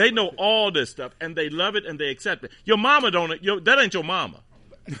 They know all this stuff, and they love it and they accept it. Your mama don't. That ain't your mama.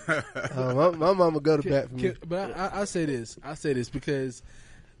 My mama go to bat for me. But I say this. I say this because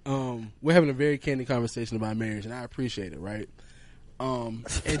we're having a very candid conversation about marriage, and I appreciate it, right? And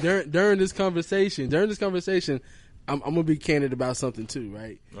during this conversation, I'm gonna be candid about something too,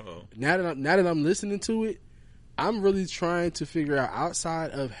 right? Uh-oh. Now that I'm listening to it, I'm really trying to figure out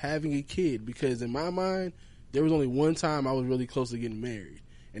outside of having a kid, because in my mind, there was only one time I was really close to getting married,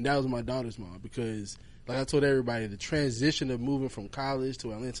 and that was my daughter's mom. Because, like I told everybody, the transition of moving from college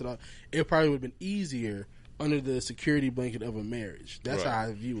to Atlanta, it probably would have been easier under the security blanket of a marriage. That's how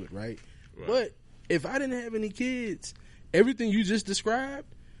I view it, right? But if I didn't have any kids, everything you just described,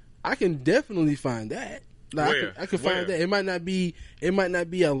 I can definitely find that. Like, I can find that. It might not be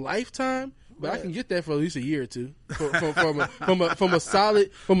a lifetime, but I can get that for at least a year or two from a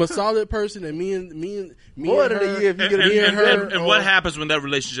solid person, and me and More than her, a year if you get me and her. And what happens when that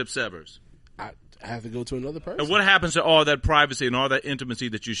relationship severs? I have to go to another person. And what happens to all that privacy and all that intimacy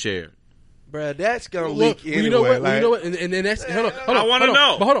that you shared? Bruh, that's gonna leak anyway. You know what? Like, you know what? And then that's hold on. I want to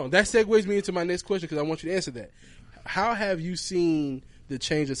know. But hold on, that segues me into my next question, because I want you to answer that. How have you seen the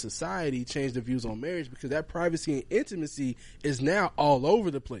change of society change the views on marriage? Because that privacy and intimacy is now all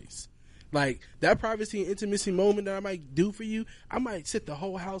over the place. Like, that privacy and intimacy moment that I might do for you, I might set the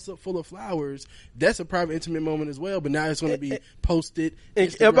whole house up full of flowers. That's a private, intimate moment as well, but now it's going to be posted. I'm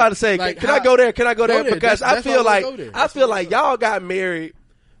about to say, like, can I go there? Can I go there? Because That's I feel why like like y'all got married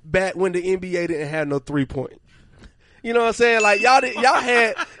back when the NBA didn't have no 3-point. You know what I'm saying? Like, y'all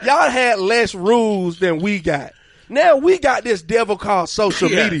had less rules than we got. Now we got this devil called social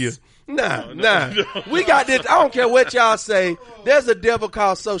media. Nah. We got this. I don't care what y'all say. There's a devil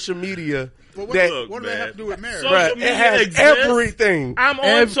called social media. Well, that, what do they have to do with marriage? Social it has exists. everything. I'm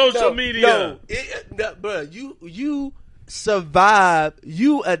on social media. Bro, you survived.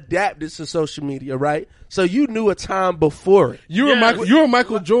 You adapted to social media, right? So you knew a time before it. You were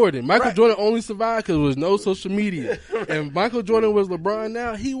Michael Jordan. Michael Jordan only survived because there was no social media. And Michael Jordan was LeBron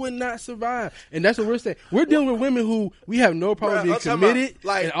now, he would not survive. And that's what we're saying. We're dealing with women who we have no problem being committed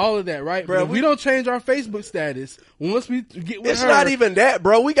and all of that, right? But we don't change our Facebook status once we get with her. It's not even that,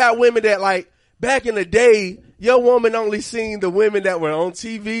 bro. We got women that, like, back in the day, your woman only seen the women that were on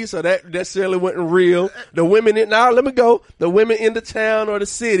TV, so that necessarily wasn't real. The women the women in the town or the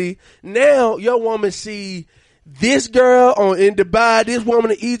city. Now your woman see this girl in Dubai, this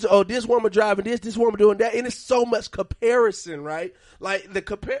woman in Egypt, this woman driving this woman doing that, and it's so much comparison, right? Like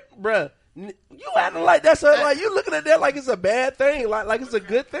bruh. You acting like that's like you looking at that like it's a bad thing, like it's a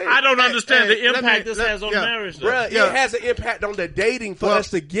good thing. I don't understand the impact this has on marriage, though. Bruh, it has an impact on the dating for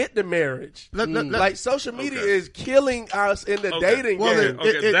us to get the marriage. Like, social media is killing us in the dating game.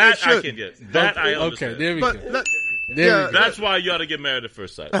 I can get. That I understand. Okay, there we go. That's why you ought to get married at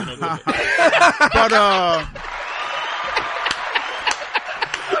first sight. But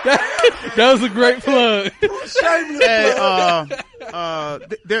that was a great plug.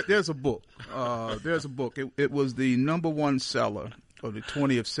 There's a book. It was the #1 seller of the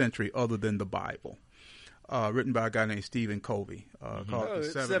 20th century, other than the Bible, written by a guy named Stephen Covey. Called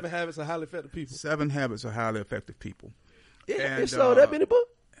Seven Habits of Highly Effective People. 7 Habits of Highly Effective People. It sold that many book?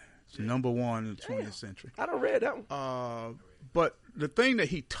 It's #1 in the 20th century. I don't read that one. But the thing that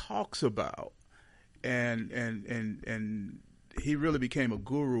he talks about, and he really became a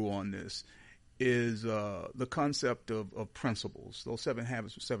guru on this is the concept of principles. Those 7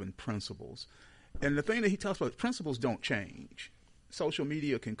 habits or 7 principles. And the thing that he talks about, principles don't change. Social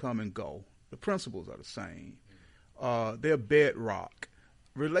media can come and go. The principles are the same. They're bedrock.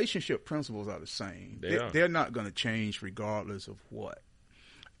 Relationship principles are the same. They're not going to change regardless of what.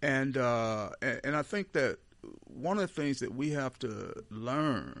 And I think that one of the things that we have to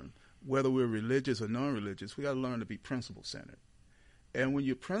learn, whether we're religious or non-religious, we got to learn to be principle-centered. And when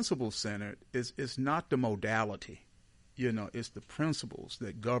you're principle-centered, it's not the modality. It's the principles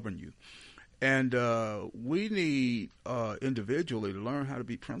that govern you. And we need individually to learn how to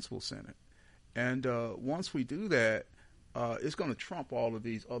be principle-centered. And once we do that, it's going to trump all of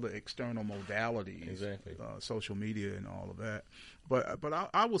these other external modalities, exactly. Social media and all of that. But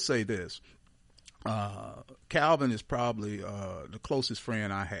I will say this. Calvin is probably the closest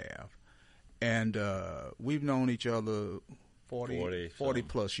friend I have. And we've known each other 40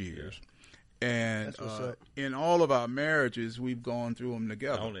 plus years. Yeah. And in all of our marriages, we've gone through them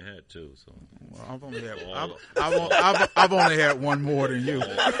together. I only had 2, so well, I've only had one more than you.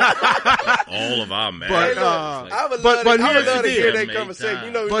 All of our marriages. I would love to hear that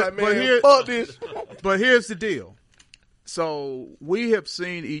conversation. Fuck this. But here's the deal. So we have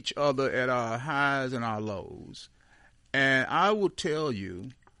seen each other at our highs and our lows, and I will tell you,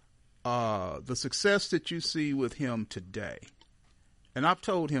 the success that you see with him today. And I've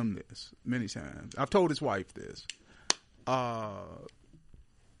told him this many times. I've told his wife this. I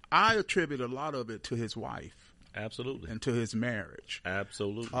attribute a lot of it to his wife. Absolutely. And to his marriage.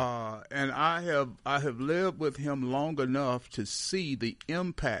 Absolutely. And I have lived with him long enough to see the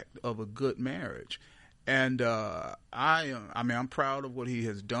impact of a good marriage. And I'm proud of what he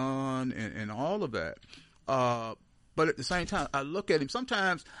has done and all of that. But at the same time, I look at him.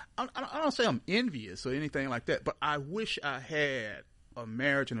 Sometimes I don't say I'm envious or anything like that, but I wish I had a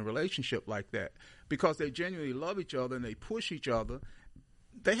marriage and a relationship like that, because they genuinely love each other and they push each other.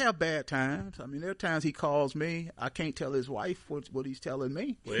 They have bad times. I mean, there are times he calls me. I can't tell his wife what he's telling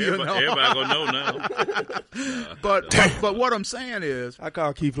me. Well, everybody gonna know now. But what I'm saying is, I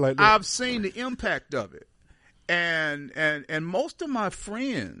call Keith like that. I've seen the impact of it, and most of my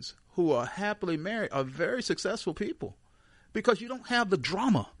friends who are happily married are very successful people, because you don't have the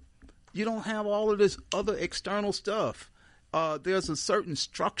drama, you don't have all of this other external stuff. There's a certain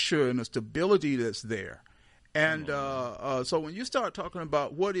structure and a stability that's there. And so when you start talking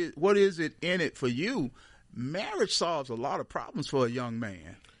about what is it in it for you, marriage solves a lot of problems for a young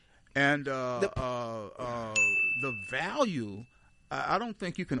man. And the value, I don't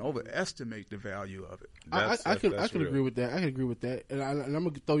think you can overestimate the value of it. I can agree with that. I can agree with that. And I'm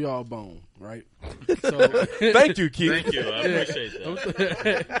going to throw y'all a bone, right? So, thank you, Keith. Thank you. I appreciate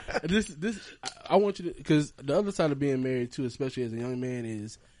that. I want you to, because the other side of being married too, especially as a young man,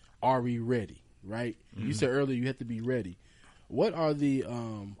 is, are we ready? Right? Mm-hmm. You said earlier you have to be ready. What are the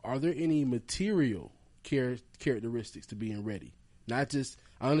are there any material characteristics to being ready? Not just,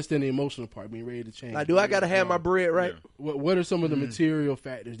 I understand the emotional part, being ready to change. Like, do I got to have my bread right? Yeah. What are some of the material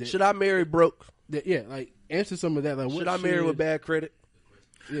factors that should I marry broke? Like answer some of that. Like, should I marry with bad credit?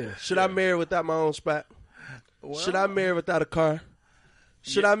 Yeah. Should I marry without my own spot? Well, should I marry without a car?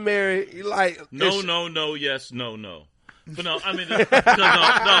 Should I marry No, yes, no. But no, I mean, but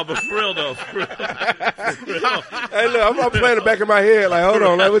for real though. For real. Hey, look, I'm playing it back in my head. Like, hold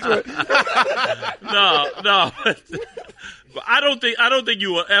on, like, which way? No. But I don't think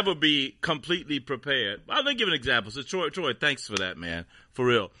you will ever be completely prepared. I'm gonna give an example. So Troy, thanks for that, man. For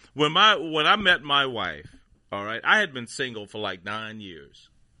real. When I met my wife, all right, I had been single for like 9 years.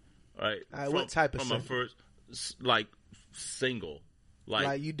 All right. What type of from single? my first, like, single,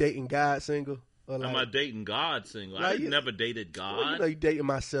 like you dating God single? Like, am I dating God single? Like I never dated God. Well, you dating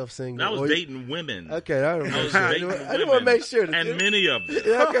myself single. I was dating women. Okay, I was dating women. I just want to make sure. And many of them.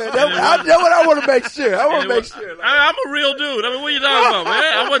 Yeah, okay, that's what I want to make sure. I'm a real dude. I mean, what are you talking about,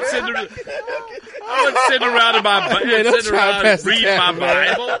 man? I wasn't sitting around in my sitting around reading my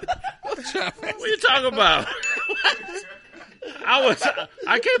Bible. What are you talking about?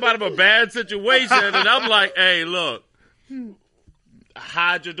 I came out of a bad situation, and I'm like, hey, look.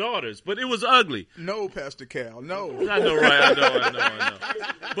 Hide your daughters, but it was ugly. No, Pastor Cal, no. I know, right? I know.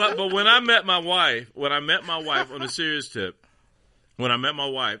 But when I met my wife on a serious tip, when I met my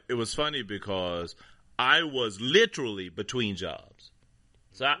wife, it was funny because I was literally between jobs.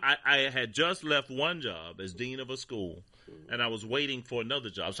 So I had just left one job as dean of a school, and I was waiting for another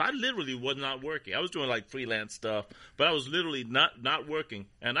job. So I literally was not working. I was doing like freelance stuff, but I was literally not working.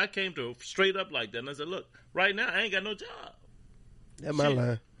 And I came to her straight up like that, and I said, look, right now I ain't got no job. That's my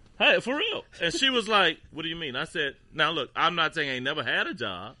line. Hey, for real. And she was like, what do you mean? I said, now look, I'm not saying I ain't never had a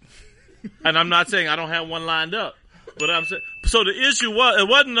job. And I'm not saying I don't have one lined up. But I'm saying, so the issue was,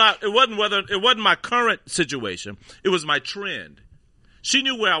 it wasn't my current situation. It was my trend. She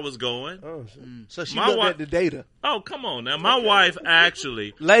knew where I was going. Oh, so she My looked wife- at the data. Oh, come on now. My wife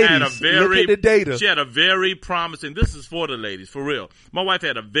actually Ladies, had a very, look at the data. she had a very promising, this is for the ladies, for real. My wife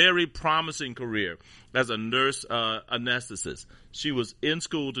had a very promising career as a nurse anesthetist. She was in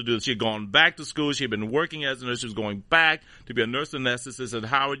school to do this. She had gone back to school. She had been working as a nurse. She was going back to be a nurse anesthetist at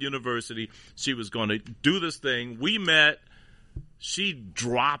Howard University. She was going to do this thing. We met. She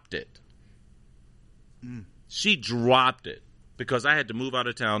dropped it. She dropped it because I had to move out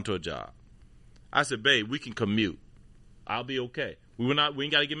of town to a job. I said, babe, we can commute. I'll be okay. We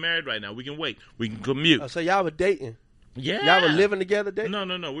ain't got to get married right now. We can wait. We can commute. Oh, so y'all were dating. Yeah. Y'all were living together dating?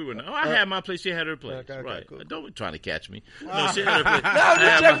 No, we were not. I had my place. She had her place. Okay, right. cool. Don't be trying to catch me. No, she had her place. No, I'm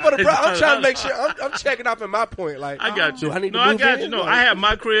just checking for the bro. I'm trying to make sure. I'm checking off in my point. Like, I got you. Do I need to no, I move got in? you. No, Like- I had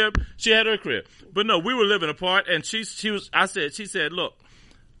my crib. She had her crib. But no, we were living apart, and she said, look,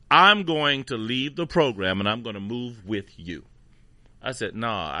 I'm going to leave the program, and I'm going to move with you. I said,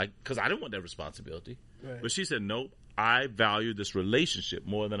 nah, because I didn't want that responsibility. Right. But she said, nope, I value this relationship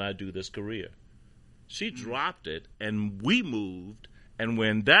more than I do this career. She dropped it, and we moved. And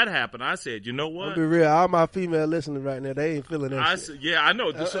when that happened, I said, you know I'll what? be real. All my female listeners right now, they ain't feeling that I shit. said, yeah, I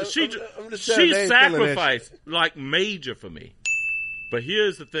know. So she I'm just saying she they ain't feeling that sacrificed like major for me. But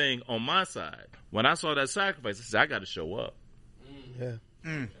here's the thing on my side. When I saw that sacrifice, I said, I got to show up.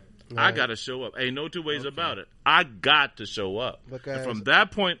 Yeah. I got to show up. Ain't no two ways about it. I got to show up. Because- And from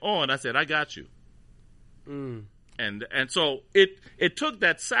that point on, I said, I got you. And so it took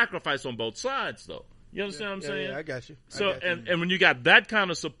that sacrifice on both sides, though. You understand what I'm saying? Yeah, I got you. I So got you. and when you got that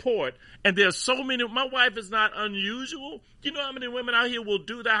kind of support, and there's so many. My wife is not unusual. You know how many women out here will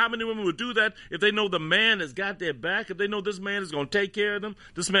do that? How many women will do that if they know the man has got their back? If they know this man is going to take care of them,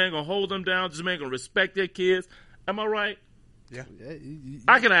 this man going to hold them down, this man going to respect their kids. Am I right? Yeah.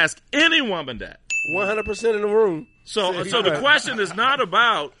 I can ask any woman that. 100% in the room. So the question is not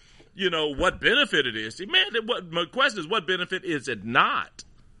about what benefit it is. See, man, my question is what benefit is it not?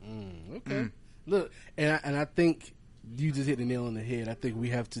 Okay. Look, and I think you just hit the nail on the head. I think we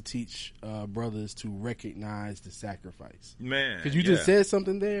have to teach brothers to recognize the sacrifice. Man, Because you just said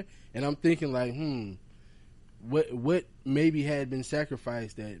something there, and I'm thinking like, what maybe had been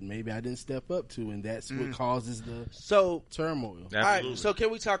sacrificed that maybe I didn't step up to, and that's what causes the So, turmoil. all right, so can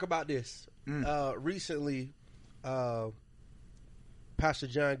we talk about this? Recently, Pastor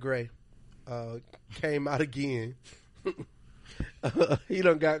John Gray came out again. He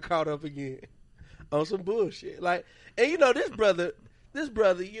done got caught up again on some bullshit. Like, and this brother,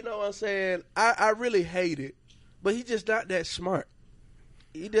 you know what I'm saying? I really hate it, but he just not that smart.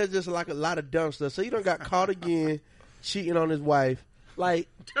 He does just like a lot of dumb stuff. So he done got caught again cheating on his wife. Like,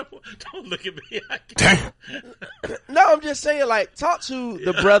 don't look at me. I can't. no, I'm just saying, like, talk to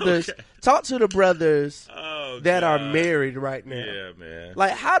the brothers. Okay. Talk to the brothers that are God. married right now. Yeah, man.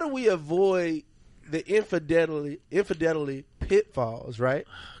 Like, how do we avoid the infidelity pitfalls, right?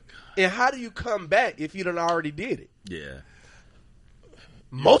 And how do you come back if you done already did it Yeah.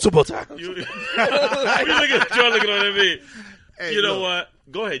 multiple times? You look at Joe looking at me. Hey, You know look, what?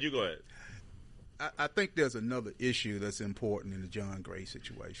 Go ahead. You go ahead. I think there's another issue that's important in the John Gray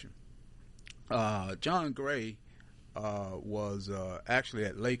situation. John Gray was actually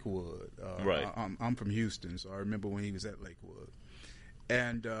at Lakewood. Right. I'm from Houston, so I remember when he was at Lakewood.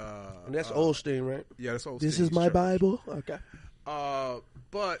 And And that's Osteen, right? yeah, that's Osteen This is my Church. Bible. Okay.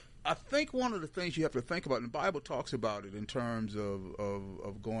 But I think one of the things you have to think about, and the Bible talks about it in terms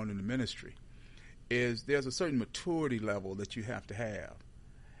of going into ministry, is there's a certain maturity level that you have to have.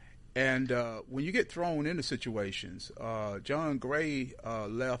 And when you get thrown into situations, John Gray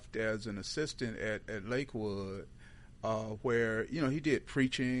left as an assistant at Lakewood, where he did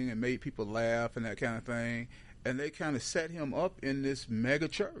preaching and made people laugh and that kind of thing, and they kind of set him up in this mega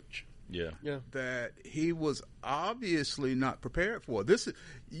church Yeah. that he was obviously not prepared for. This is,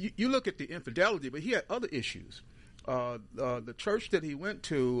 you look at the infidelity, but he had other issues. The church that he went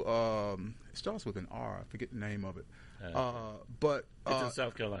to, it starts with an R. I forget the name of it. But It's in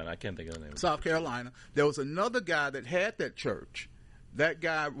South Carolina. I can't think of the name. South Carolina, there was another guy that had that church. That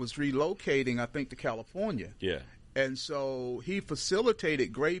guy was relocating, I think, to California. Yeah. And so he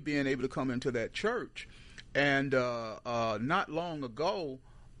facilitated Gray being able to come into that church. And not long ago,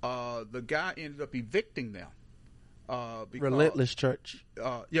 the guy ended up evicting them. Because, Relentless church.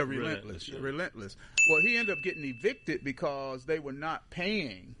 Yeah, Relentless. Relentless. Well, he ended up getting evicted because they were not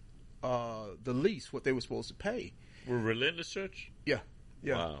paying the lease, what they were supposed to pay. We're Relentless Church? Yeah.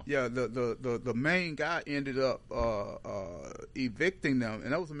 Yeah, Wow. yeah. The main guy ended up evicting them,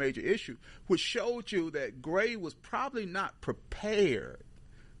 and that was a major issue, which showed you that Gray was probably not prepared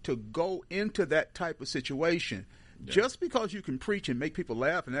to go into that type of situation. Yeah. Just because you can preach and make people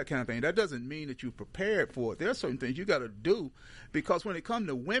laugh and that kind of thing, that doesn't mean that you're prepared for it. There are certain things you got to do, because when it comes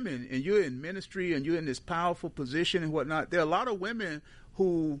to women and you're in ministry and you're in this powerful position and whatnot, there are a lot of women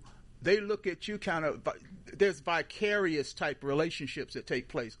who they look at you kind of. There's vicarious type relationships that take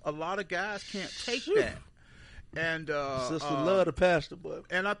place. A lot of guys can't take that. And sister love the pastor, boy.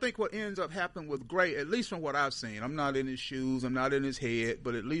 And I think what ends up happening with Gray, at least from what I've seen, I'm not in his shoes, I'm not in his head,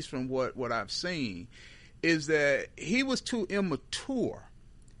 but at least from what I've seen, is that he was too immature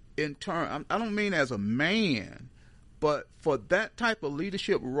in turn. I don't mean as a man, but for that type of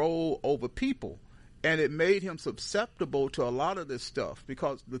leadership role over people. And it made him susceptible to a lot of this stuff,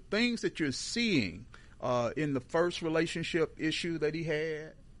 because the things that you're seeing in the first relationship issue that he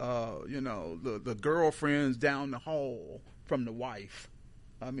had, the girlfriends down the hall from the wife.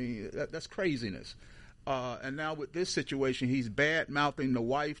 I mean, that's craziness. And now with this situation, he's bad-mouthing the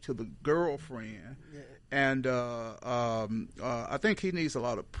wife to the girlfriend. Yeah. And I think he needs a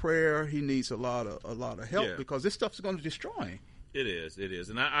lot of prayer. He needs a lot of help, because this stuff's going to destroy him. It is,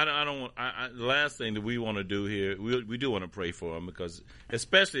 and I don't want. The last thing that we want to do here, we do want to pray for him, because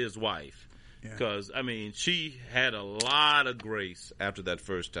especially his wife, because I mean, she had a lot of grace after that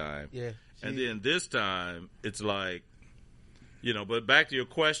first time, and then this time it's like, But back to your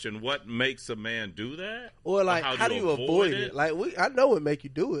question, what makes a man do that? Or like, how do you avoid it? Like, I know what make you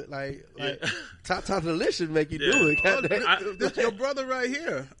do it. Like Top Delicious make you do it. This your brother right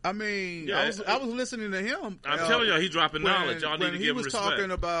here. I mean, I was listening to him. I'm telling y'all, he's dropping knowledge. Y'all need to give him respect.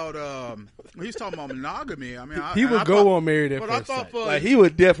 When he's talking about monogamy. I mean, he would go on Married at First Sight. Like, he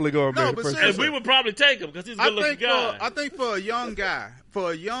would definitely go on Married at First Sight. And we would probably take him, because he's a good-looking guy. I think for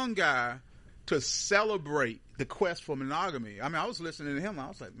a young guy to celebrate the quest for monogamy. I mean, I was listening to him. I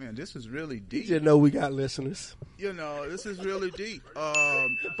was like, man, this is really deep. You know, we got listeners. This is really deep.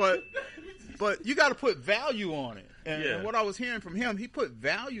 But you got to put value on it. And what I was hearing from him, he put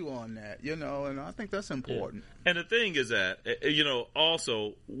value on that, and I think that's important. And the thing is that,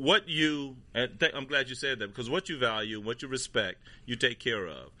 also what I'm glad you said that, because what you value, what you respect, you take care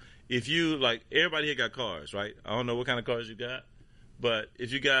of. If you, like, everybody here got cars, right? I don't know what kind of cars you got, but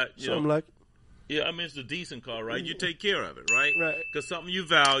if you got, something like it. Yeah, I mean, it's a decent car, right? You take care of it, right? Right. Because something you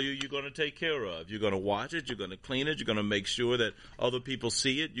value, you're going to take care of. You're going to watch it. You're going to clean it. You're going to make sure that other people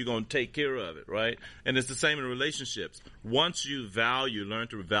see it. You're going to take care of it, right? And it's the same in relationships. Once you learn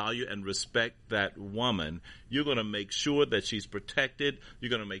to value and respect that woman, you're going to make sure that she's protected. You're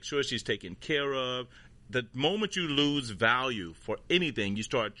going to make sure she's taken care of. The moment you lose value for anything, you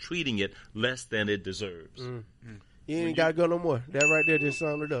start treating it less than it deserves. Mm-hmm. You ain't got to go no more. That right there just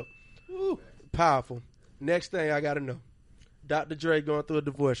summed it up. Woo. Powerful. Next thing I got to know. Dr. Dre going through a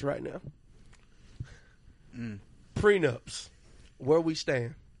divorce right now. Prenups. Where we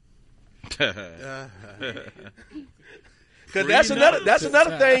stand. Because that's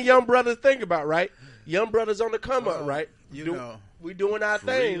another thing young brothers think about, right? Young brothers on the come up, right? We doing our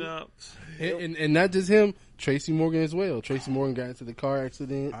thing. And not just him, Tracy Morgan as well. Tracy Morgan got into the car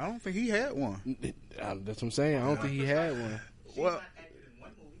accident. I don't think he had one. That's what I'm saying. I don't think he had one. Well,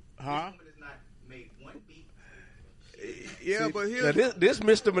 huh? Yeah, see, but this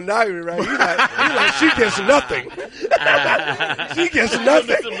Mr. Monogamy, right? He's like she gets nothing. She gets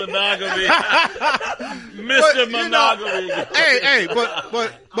nothing. Mr. Monogamy. Mr. Monogamy.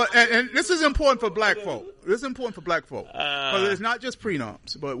 But and this is important for black folk. This is important for black folk. Because it's not just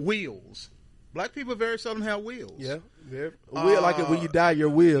prenups, but wills. Black people very seldom have wills. Yeah. Will, like it when you die, your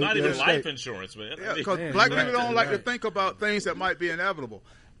will. Not even life insurance, man. Yeah, because black people don't like to think about things that might be inevitable.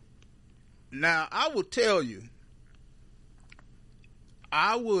 Now, I will tell you,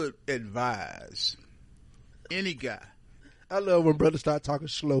 I would advise any guy. I love when brothers start talking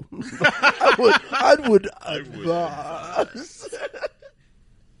slow. I would advise.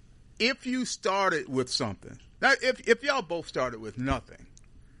 If you started with something, now if y'all both started with nothing,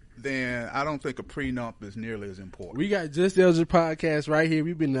 then I don't think a prenup is nearly as important. We got Just Elder podcast right here.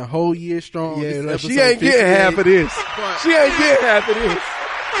 We've been the whole year strong. Yeah, no, she ain't getting half of this. She ain't getting half of this.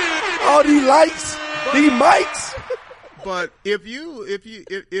 All these lights, these mics. But if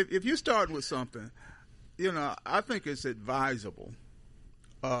you start with something, I think it's advisable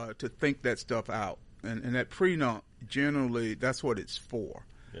to think that stuff out, and that prenup generally that's what it's for.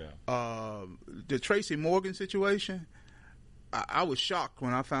 Yeah. The Tracy Morgan situation, I was shocked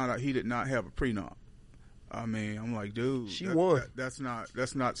when I found out he did not have a prenup. I mean, I'm like, dude, she won. That's not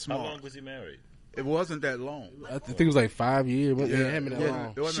smart. How long was he married? It wasn't that long. I think it was like 5 years. But it hadn't been that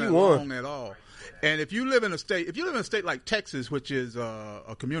long. It wasn't She that won. long at all. And if you live in a state like Texas, which is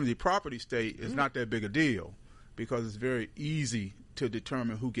a community property state, it's not that big a deal because it's very easy to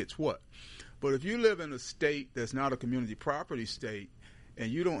determine who gets what. But if you live in a state that's not a community property state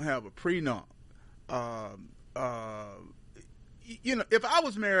and you don't have a prenup, you know, if I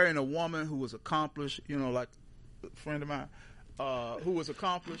was marrying a woman who was accomplished, you know, like a friend of mine who was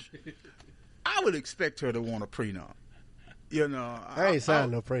accomplished, I would expect her to want a prenup. You know, I ain't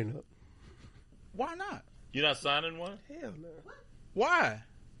signed no prenup. Why not? You're not signing one? Hell no. Why?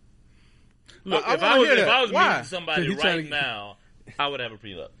 Look, I if wanna I was, hear if that. I was Why? meeting somebody He trying right to- now, I would have a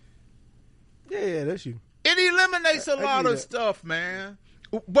prenup. Yeah, that's you. It eliminates a lot get of that. stuff, man.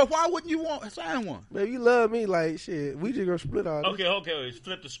 But why wouldn't you want sign one? Man, you love me like shit. We just gonna split all this. Okay.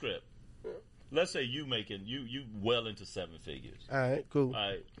 Flip the script. Let's say you making you well into 7 figures. All right, cool. All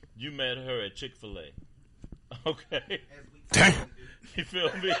right, you met her at Chick-fil-A. Okay, Damn. you feel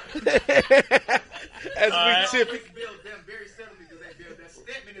me? As right. we tip build them very seldom because they build that.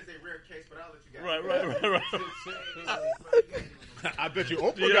 Stedman is a rare case, but I'll let you guys. Right. I bet you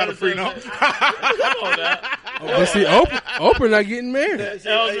Oprah You got a understand prenup. what I'm saying? Come on now. But see, Oprah not getting married.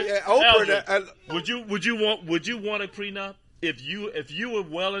 Eldridge, Oprah, would you want a prenup if you were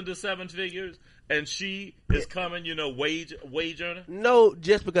well into 7 figures and she is coming, you know, wage earner? no,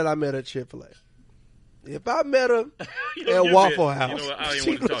 just because I met her at Chick-fil-A. If I met her You know, at you're Waffle bit- House, You know what? I don't even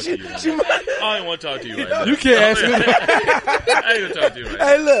want to talk to you. Right she now. might. I don't even want to talk to you right now. You can't ask me that. I ain't gonna talk to you right now.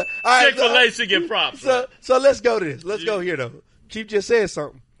 Hey, look. All right, Chick-fil-A should get props. So let's go to this. Let's go here though. Keep just saying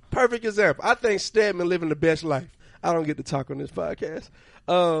something. Perfect example. I think Stedman living the best life. I don't get to talk on this podcast.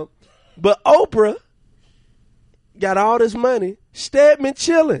 But Oprah got all this money. Stedman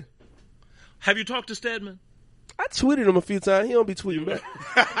chilling. Have you talked to Stedman? I tweeted him a few times. He don't be tweeting back.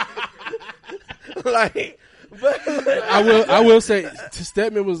 Like, but I will say,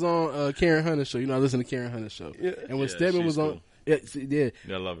 Stedman was on Karen Hunter's show. You know, I listen to Karen Hunter's show. Yeah. And when Yeah, Stedman she's was on, cool. yeah,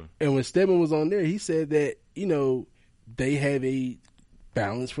 Yeah, I love him. and when Stedman was on there, he said that, you know, they have a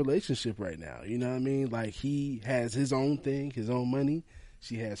balanced relationship right now. You know what I mean? Like, he has his own thing, his own money.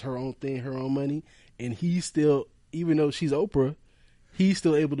 She has her own thing, her own money. And he's still, even though she's Oprah, he's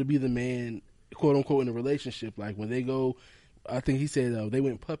still able to be the man, quote unquote, in a relationship. Like, when they go, I think he said they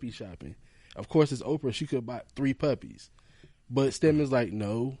went puppy shopping. Of course, it's Oprah. She could buy 3 puppies. But Stedman's like,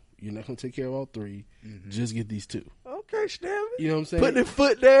 no, you're not going to take care of all 3. Just get these 2. okay, Stedman. You know what I'm saying? Putting his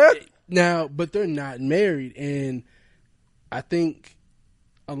foot there. Now, but they're not married, and I think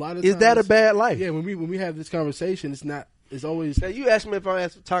a lot of Is times, that a bad life? Yeah, when we have this conversation, it's not. It's always Now you asked me if I'm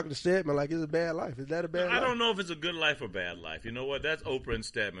talking to Stedman like it's a bad life. Is that a bad life? I don't know if it's a good life or bad life. You know what? That's Oprah and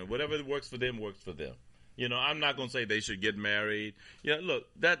Stedman. Whatever works for them works for them. You know, I'm not going to say they should get married. Yeah, look,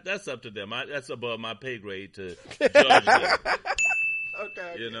 that's up to them. That's above my pay grade to judge them.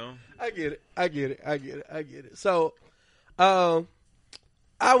 Okay. You know? I get it. So, I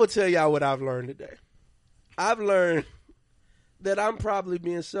will tell y'all what I've learned today. I've learned that I'm probably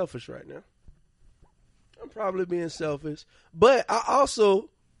being selfish right now. I'm probably being selfish. But I also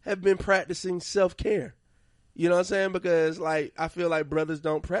have been practicing self-care. You know what I'm saying? Because, like, I feel like brothers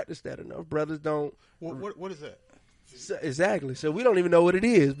don't practice that enough. Brothers don't. What is that? Exactly. So we don't even know what it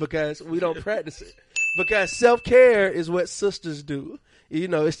is because we don't practice it. Because self-care is what sisters do. You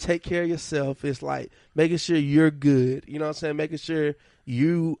know, it's take care of yourself. It's like making sure you're good. You know what I'm saying? Making sure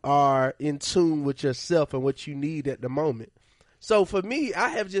you are in tune with yourself and what you need at the moment. So for me, I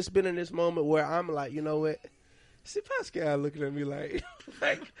have just been in this moment where I'm like, you know what? See Pascal looking at me like,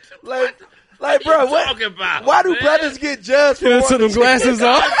 bro, what? Talking about, Why do man? brothers get judged for Took wanting them to glasses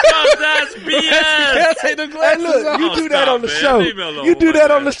off. Oh, that's BS. Take the Hey, glasses look, off. you do that stop, on the man. show. Leave me alone, You do my that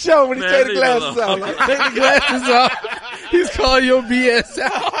man. on the show when he Man, take the leave me glasses alone. off. Like, Take the glasses off. He's calling your BS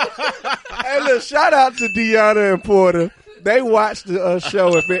out. hey, look, shout out to Deanna and Porter. They watched the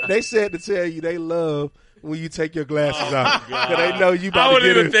show. They said to tell you they love when you take your glasses off. Because they know you I about to wasn't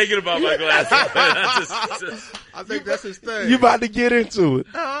get even in. thinking about my glasses. I think that's his thing. You about to get into it.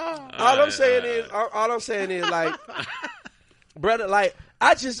 All I'm saying is, like, brother, like,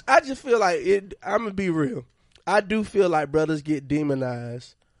 I just feel like it. I'm gonna be real. I do feel like brothers get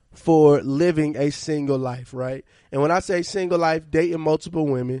demonized for living a single life, right? And when I say single life, dating multiple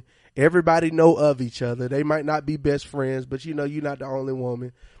women, everybody know of each other. They might not be best friends, but you know you're not the only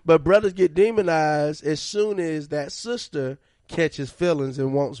woman. But brothers get demonized as soon as that sister catches feelings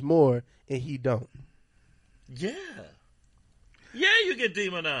and wants more, and he don't. Yeah, you get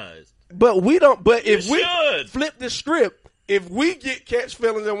demonized. But we don't. But if You we should. flip the script, if we get catch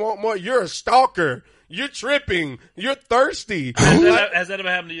feelings and want more, you're a stalker. You're tripping. You're thirsty. Has that ever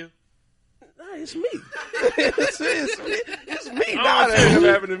happened to you? Nah, it's me. it's me. Oh, Nah, that ain't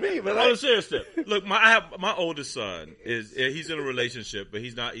never happened to me. But On a like, serious tip, look, my oldest son he's in a relationship, but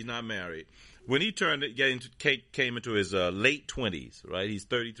he's not married. When he came into his late 20s, right? He's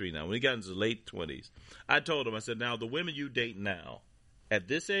 33 now. When he got into his late 20s, I told him, I said, now the women you date now, at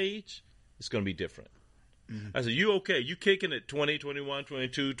this age, it's going to be different. I said, you okay? You kicking at 20, 21,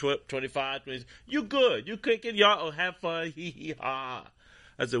 22, 25, 20. You good. You kicking. Y'all have fun. Hee hee ha.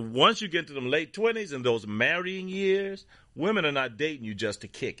 I said, once you get to them late 20s and those marrying years, women are not dating you just to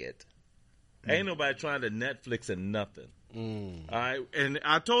kick it. Ain't nobody trying to Netflix and nothing. All right? And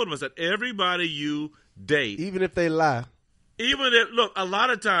I told him, I said, everybody you date. even if they lie, Look, a lot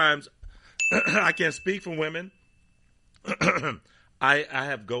of times, I can't speak for women.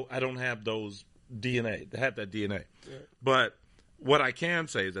 I don't have those DNA. They have that DNA. Yeah. But what I can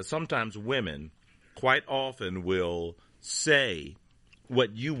say is that sometimes women quite often will say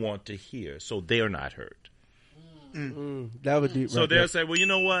what you want to hear so they're not hurt. that would deep. So right they'll there. say, well, you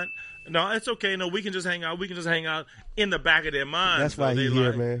know what? No, it's okay. No, we can just hang out. We can just hang out. In the back of their minds. That's why they you here,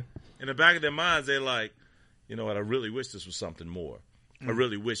 like, man. In the back of their minds, they're like, you know what? I really wish this was something more. I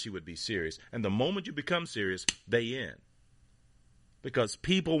really wish he would be serious. And the moment you become serious, they end. Because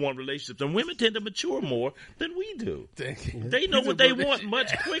people want relationships, and women tend to mature more than we do. They know what they want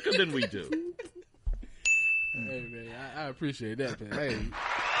much quicker than we do. Hey man, I appreciate that, man. Hey,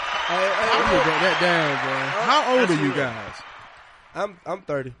 I put that down, How old are you guys? I'm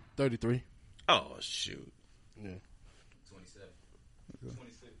 30. bro. 33. Oh, shoot. Yeah. 26.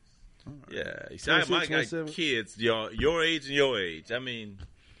 Yeah. You see, I 26, got 27. kids your age and your age. I mean,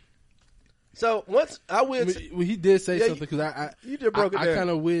 So once I went, Well, he did say Yeah, something because you just broke it I down. kind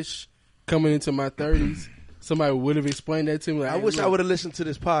of wish coming into my 30s somebody would have explained that to me. Like, I hey, wish I look, would have listened to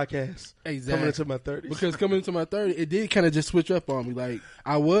this podcast. Exactly. Coming into my 30s. Because coming into my 30s, it did kind of just switch up on me. Like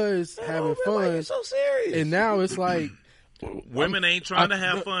I was having man, why fun, you so serious? and now it's like women ain't trying to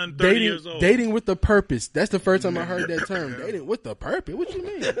have fun 30 years old. Dating with the purpose. That's the first time I heard that term. Dating with the purpose. What you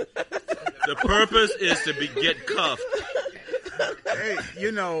mean? The purpose is to get cuffed. Hey,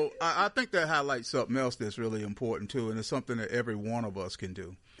 you know, I think that highlights something else that's really important too, and it's something that every one of us can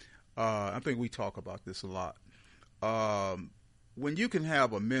do. I think we talk about this a lot. When you can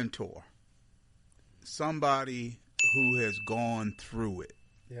have a mentor, somebody who has gone through it,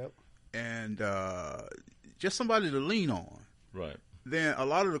 Yep. and just somebody to lean on, Right. then a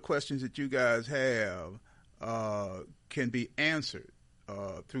lot of the questions that you guys have can be answered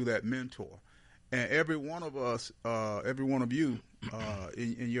through that mentor. And every one of us, every one of you,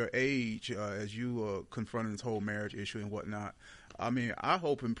 in your age, as you are confronting this whole marriage issue and whatnot, I mean, I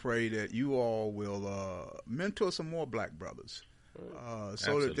hope and pray that you all will mentor some more black brothers,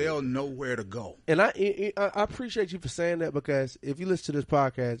 so that they'll know where to go. And I appreciate you for saying that, because if you listen to this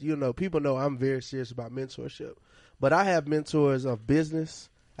podcast, you know, people know I'm very serious about mentorship. But I have mentors of business.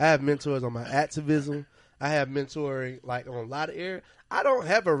 I have mentors on my activism. I have mentoring like on a lot of areas. I don't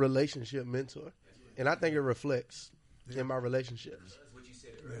have a relationship mentor, and I think it reflects in my relationships. That's what you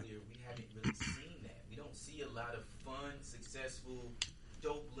said earlier. We haven't really seen that. We don't see a lot of fun, successful,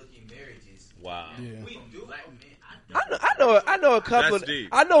 dope-looking marriages. Wow. Yeah. We do. Black men. I know a couple. That's deep.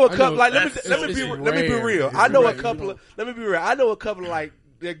 I know a I couple. know Like that's let me be rare. real. It's I know a rare. couple. Let me be real. I know a couple of like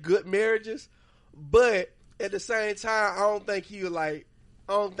they're good marriages, but at the same time, I don't think he like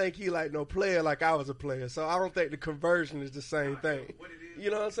no player like I was a player. So I don't think the conversion is the same thing. You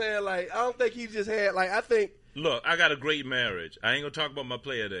know what I'm saying? Like I don't think he just had like I think. Look, I got a great marriage. I ain't gonna talk about my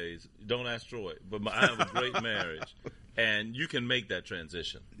player days. Don't ask Troy. But I have a great marriage, and you can make that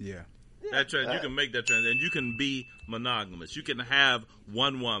transition. Yeah. You can make that transition, and you can be monogamous. You can have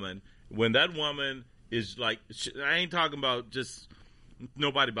one woman. When that woman is like, I ain't talking about just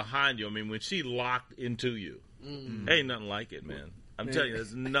nobody behind you. I mean, when she locked into you, ain't nothing like it, man. I'm telling you,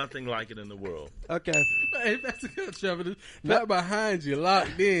 there's nothing like it in the world. Okay. Hey, that's a good Trevor. Not behind you,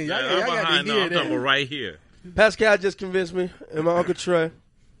 locked in. Y'all, I'm y'all got behind. to No, hear I'm talking about that. right here. Pascal just convinced me, and my Uncle Trey,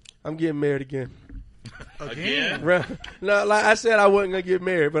 I'm getting married again. Again? No, like I said, I wasn't gonna get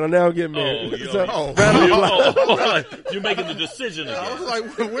married, but now I'm getting married. You're making the decision again. I was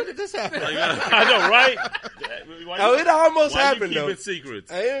like, when did this happen? Like, I know, right? Oh, it almost Why happened you though. keep it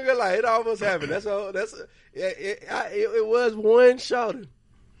secrets? I ain't gonna lie, it almost happened. That's all. It was one shouting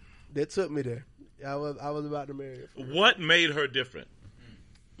that took me there. I was about to marry her. What made her different?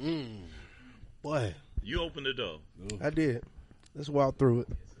 Boy, You opened the door. I did. Let's walk through it.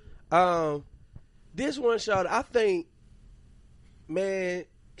 This one shot, I think, man,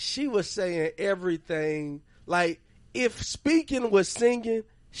 she was saying everything. Like, if speaking was singing,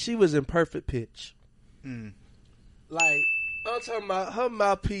 she was in perfect pitch. Like, I'm talking about her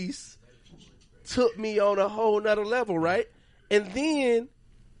mouthpiece. took me on a whole nother level, right? And then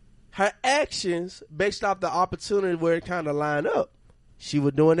her actions, based off the opportunity where it kind of lined up, she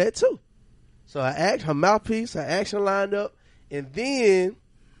was doing that too. So her mouthpiece, her action lined up, and then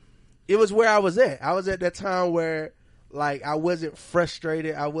it was where I was at. I was at that time where, like, I wasn't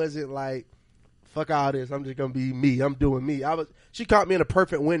frustrated. I wasn't like, fuck all this. I'm just gonna be me. I'm doing me. She caught me in a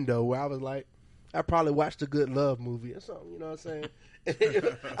perfect window where I was like, I probably watched a good love movie or something. You know what I'm saying?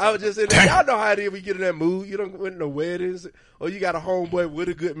 I was just in there. Y'all know how it is. We get in that mood. You don't go into no weddings, or you got a homeboy with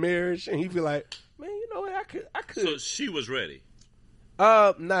a good marriage, and he be like, man, you know what? I could. So she was ready.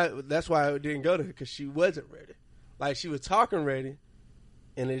 No, that's why I didn't go there, because she wasn't ready. Like, she was talking ready,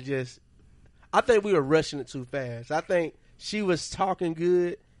 and it just, I think we were rushing it too fast. I think she was talking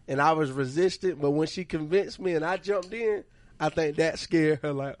good, and I was resistant, but when she convinced me and I jumped in, I think that scared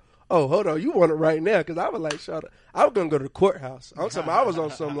her, like, oh, hold on, you want it right now? Because I was like, shut up. I was going to go to the courthouse. I was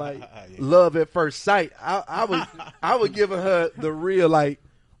on some, like, love at first sight. I was giving her the real, like,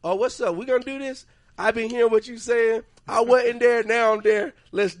 oh, what's up? We going to do this? I've been hearing what you saying. I wasn't there. Now I'm there.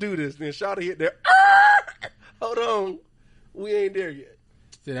 Let's do this. Then Shawty hit there. Hold on. We ain't there yet.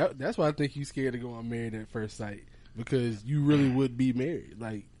 See, that's why I think you scared to go on Married at First Sight, because you really would be married.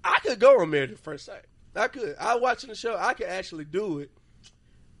 Like, I could go on Married at First Sight. I could. I watching the show. I could actually do it.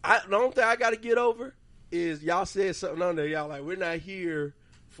 The only thing I got to get over is y'all said something on there. Y'all like, we're not here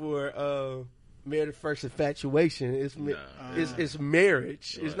for married at first infatuation. It's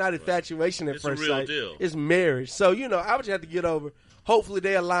marriage. It's not infatuation at first sight. It's a real deal. It's marriage. So, you know, I would just have to get over. Hopefully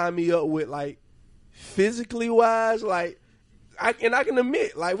they'll line me up with, like, physically wise, like, I can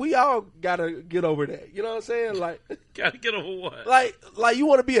admit, like, we all gotta get over that. You know what I'm saying? Like, gotta get over what? Like you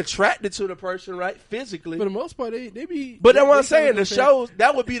want to be attracted to the person, right? Physically. For the most part, they be. But that's what I'm saying. The shows,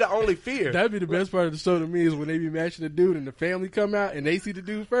 that would be the only fear. That'd be the best part of the show to me, is when they be matching the dude and the family come out and they see the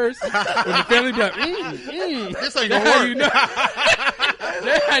dude first. When the family be like, this ain't gonna work. You know.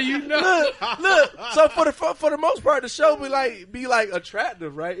 That's how you know. Look. So for the most part, the show be like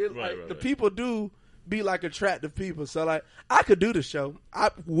attractive, right? It's Right. The people do be like attractive people. So, like, I could do the show.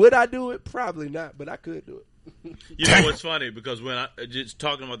 Would I do it? Probably not, but I could do it. You know what's funny? Because when I just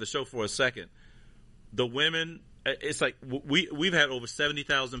talking about the show for a second, the women, it's like we've had over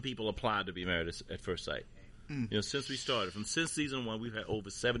 70,000 people apply to be married at first sight. You know, since we started, since season 1, we've had over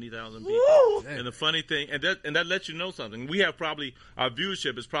 70,000 people. Woo! And the funny thing, and that lets you know something. We have probably, our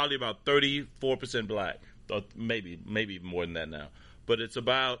viewership is probably about 34% black, or maybe more than that now. But it's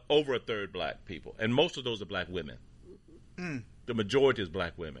about over a third black people, and most of those are black women. The majority is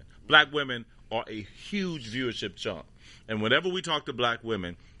black women. Black women are a huge viewership chunk, and whenever we talk to black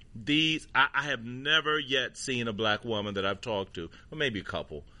women, I have never yet seen a black woman that I've talked to, or maybe a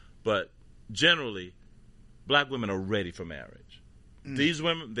couple, but generally, black women are ready for marriage. These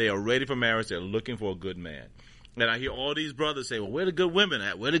women, they are ready for marriage. They're looking for a good man. And I hear all these brothers say, well, where the good women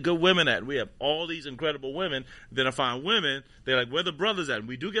at? Where the good women at? We have all these incredible women. Then I find women, they're like, where the brothers at? And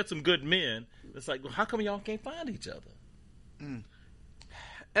we do get some good men. It's like, well, how come y'all can't find each other? And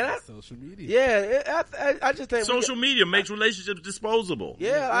Social media. Yeah, I just think Social media makes relationships disposable.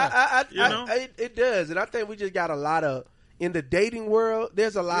 Yeah, You know? it does, and I think we just got a lot of, in the dating world,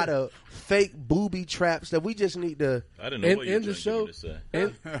 there's a lot of fake booby traps that we just need to. I didn't know what you were in the trying to show, get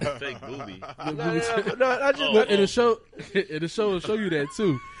me to say. Fake booby. In the show will show you that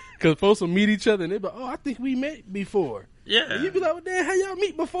too, because folks will meet each other and they be like, oh, I think we met before. Yeah. And you be like, well, damn, how y'all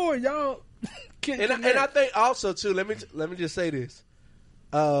meet before? Y'all can't And I think also too. Let me just say this.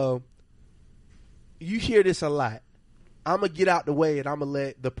 You hear this a lot. I'm gonna get out the way and I'm gonna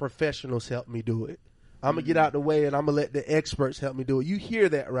let the professionals help me do it. I'm gonna get out the way and I'm gonna let the experts help me do it. You hear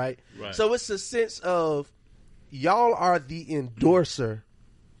that, right? Right. So it's a sense of y'all are the endorser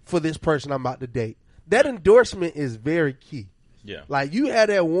for this person I'm about to date. That endorsement is very key. Yeah. Like, you have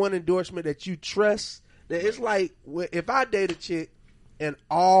that one endorsement that you trust. That it's like, if I date a chick and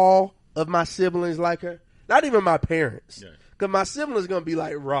all of my siblings like her, not even my parents, because my siblings gonna be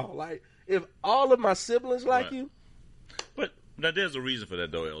like raw. Like, if all of my siblings like Right. you, But now there's a reason for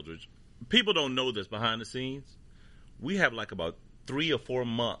that, though, Eldridge. People don't know this behind the scenes. We have like about 3 or 4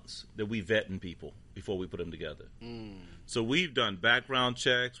 months that we vetting people before we put them together. So we've done background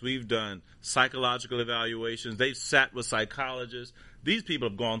checks. We've done psychological evaluations. They've sat with psychologists. These people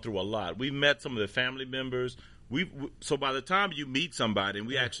have gone through a lot. We've met some of their family members. So by the time you meet somebody and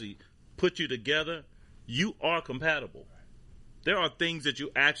we actually put you together, you are compatible. There are things that you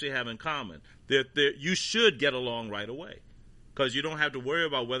actually have in common. You should get along right away, because you don't have to worry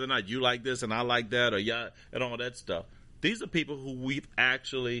about whether or not you like this and I like that, or and all that stuff. These are people who we've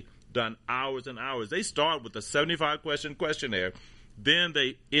actually done hours and hours. They start with a 75-question questionnaire then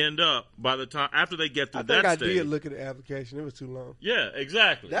they end up by the time after they get through I think that I stage. did look at the application. It was too long. Yeah,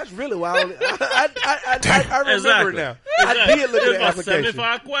 exactly. That's really why I remember Exactly. it now. Exactly. I did look It at was the about application.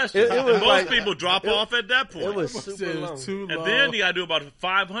 75 questions. It was Most like- people drop off at that point. It was Said super it long. was too long. And then you got to do about a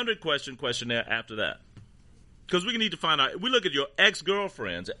 500 question questionnaire after that. Because we need to find out. We look at your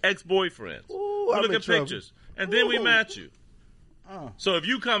ex-girlfriends, ex-boyfriends. Ooh, We I'm look in at trouble. pictures. And then we Ooh. match you. Oh. So if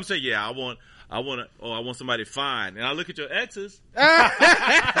you come and say, yeah, I want somebody fine. And I look at your exes. Man,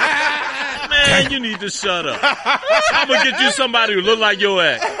 you need to shut up. I'm going to get you somebody who look like your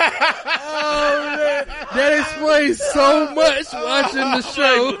ex. Oh, man. That explains so much watching the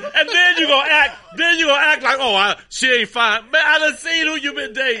show. And then you gonna act like, oh, she ain't fine. Man, I done seen who you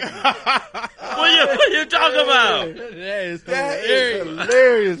been dating. What you talking about? That is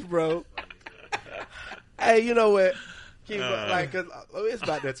hilarious, bro. Hey, you know what? Cause it's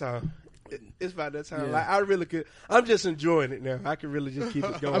about that time. It's about that time. Yeah. Like I really could. I'm just enjoying it now. I can really just keep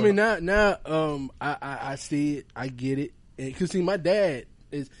it going. I mean, now, I see it, I get it. Because see, my dad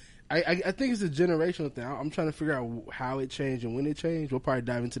is. I think it's a generational thing. I'm trying to figure out how it changed and when it changed. We'll probably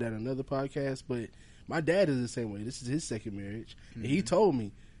dive into that in another podcast. But my dad is the same way. This is his second marriage, and he told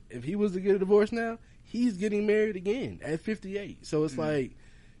me if he was to get a divorce now, he's getting married again at 58. So it's like,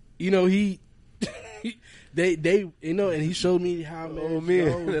 you know, they you know, and he showed me how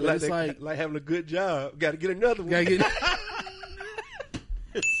marriage goes, but like, it's like having a good job. Got to get another one. gotta get.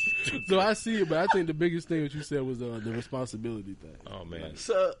 So I see it, but I think the biggest thing that you said was the responsibility thing. Oh man,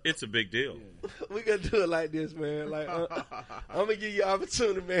 So it's a big deal. we gonna do it like this, man. Like I'm gonna give you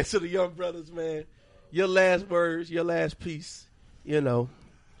opportunity, man, to the young brothers, man. Your last words, your last piece. You know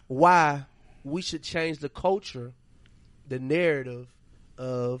why we should change the culture, the narrative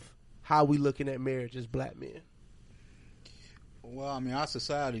of how we looking at marriage as black men. Well, I mean, our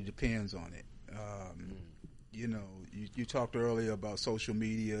society depends on it. You know, you talked earlier about social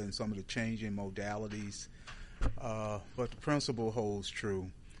media and some of the changing modalities, but the principle holds true.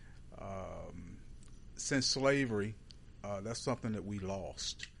 Since slavery, that's something that we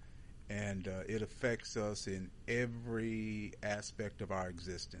lost, and it affects us in every aspect of our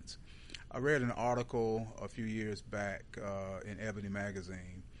existence. I read an article a few years back in Ebony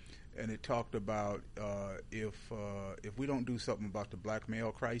Magazine, and it talked about if we don't do something about the black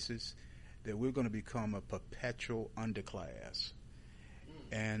male crisis, that we're going to become a perpetual underclass.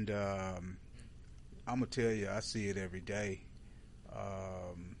 And I'm going to tell you, I see it every day.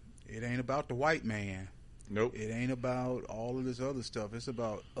 It ain't about the white man. Nope. It ain't about all of this other stuff. It's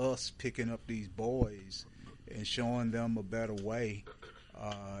about us picking up these boys and showing them a better way.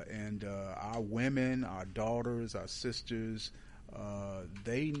 And our women, our daughters, our sisters,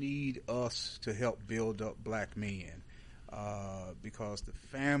 they need us to help build up black men. Because the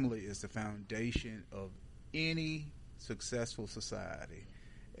family is the foundation of any successful society.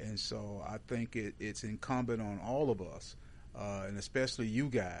 And so I think it's incumbent on all of us, and especially you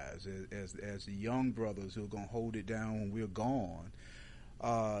guys, as the young brothers who are going to hold it down when we're gone,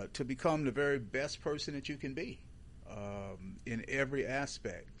 to become the very best person that you can be in every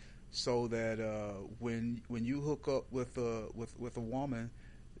aspect, so that when you hook up with a woman,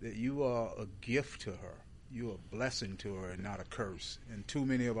 that you are a gift to her. You're a blessing to her and not a curse. And too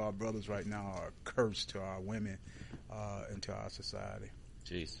many of our brothers right now are a curse to our women and to our society.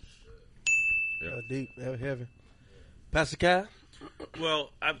 Jeez. Deep, heavy. Pastor Kyle?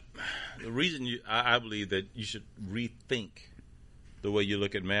 Well, the reason I believe that you should rethink the way you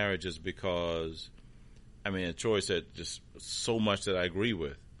look at marriage is because, I mean, Troy said just so much that I agree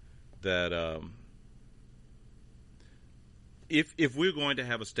with, that if we're going to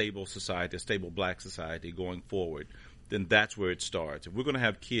have a stable society, a stable black society going forward, then that's where it starts. If we're going to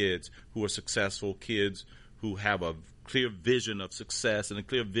have kids who are successful, kids who have a clear vision of success and a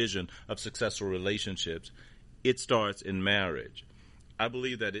clear vision of successful relationships, it starts in marriage. I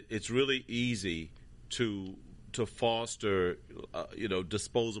believe that it's really easy to foster,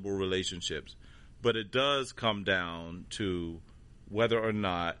 disposable relationships, but it does come down to whether or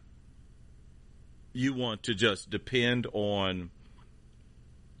not you want to just depend on,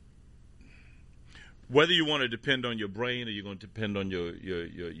 whether you want to depend on your brain or you're going to depend on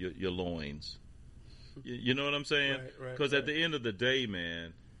your loins. You know what I'm saying? Because at the end of the day,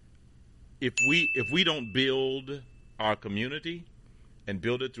 man, if we don't build our community and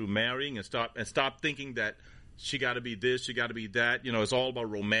build it through marrying and stop thinking that she got to be this, she got to be that. You know, it's all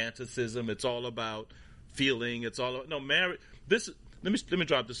about romanticism. It's all about feeling. It's all about, marriage. Let me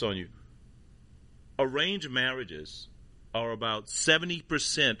drop this on you. Arranged marriages are about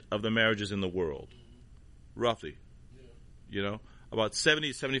 70% of the marriages in the world, roughly. You know, about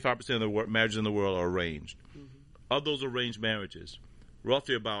 70-75% of the marriages in the world are arranged. of those arranged marriages,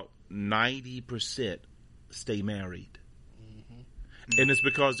 roughly about 90% stay married. And it's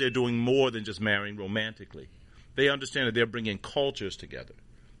because they're doing more than just marrying romantically. They understand that they're bringing cultures together.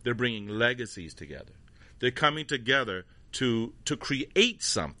 They're bringing legacies together. They're coming together to create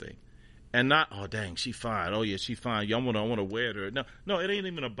something, and not, oh dang, she fine. Oh yeah, she fine. I want to wear her. No, it ain't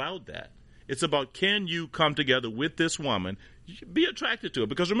even about that. It's about, can you come together with this woman, be attracted to her?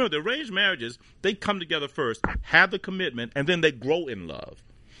 Because remember, the arranged marriages, they come together first, have the commitment, and then they grow in love.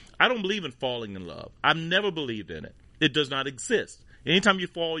 I don't believe in falling in love. I've never believed in it. It does not exist. Anytime you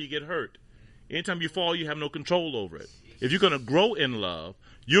fall, you get hurt. Anytime you fall, you have no control over it. If you're going to grow in love,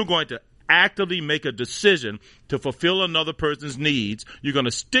 you're going to actively make a decision to fulfill another person's needs. You're going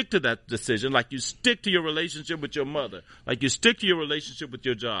to stick to that decision like you stick to your relationship with your mother, like you stick to your relationship with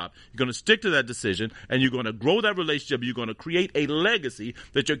your job. You're going to stick to that decision, and you're going to grow that relationship. You're going to create a legacy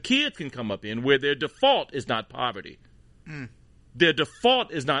that your kids can come up in, where their default is not poverty. Their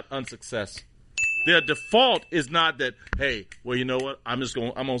default is not unsuccess. Their default is not that, hey, well, you know what? I'm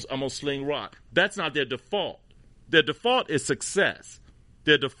gonna sling rock. That's not their default. Their default is success.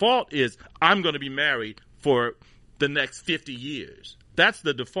 Their default is, I'm going to be married for the next 50 years. That's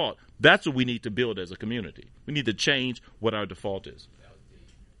the default. That's what we need to build as a community. We need to change what our default is.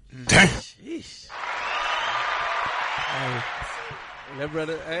 Jeez. That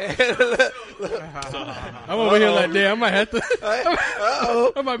brother, I'm over here like, damn, I might have to.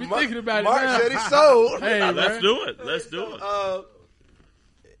 I might be thinking about Mark it now. said he's sold. Hey, Let's man. do it. Let's do it.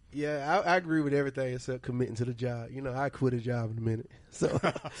 Yeah, I agree with everything except committing to the job. You know, I quit a job in a minute. So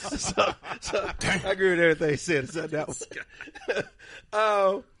I agree with everything he said except that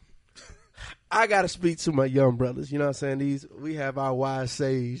one. I got to speak to my young brothers. You know what I'm saying? We have our wise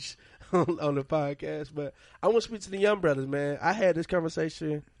sage on the podcast, but I want to speak to the young brothers, man. I had this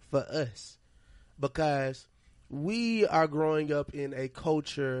conversation for us because we are growing up in a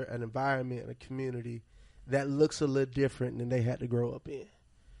culture, an environment, and a community that looks a little different than they had to grow up in.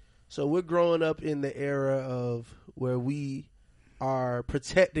 So we're growing up in the era of where we are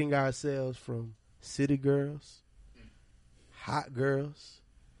protecting ourselves from city girls, hot girls.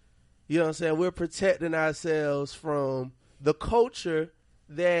 You know what I'm saying? We're protecting ourselves from the culture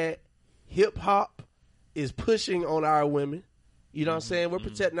that hip-hop is pushing on our women. You know what I'm saying? We're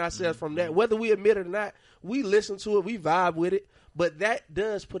protecting ourselves from that. Whether we admit it or not, we listen to it, we vibe with it. But that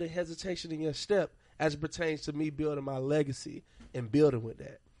does put a hesitation in your step as it pertains to me building my legacy and building with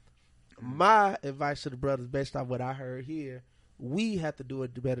that. My advice to the brothers, based off what I heard here, we have to do a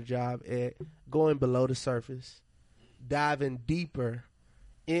better job at going below the surface, diving deeper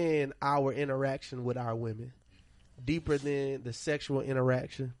in our interaction with our women, deeper than the sexual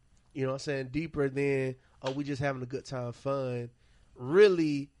interaction. You know what I'm saying? Deeper than, oh, we just having a good time, fun.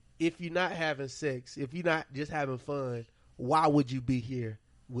 Really, if you're not having sex, if you're not just having fun, why would you be here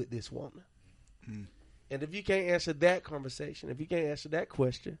with this woman? And if you can't answer that conversation, if you can't answer that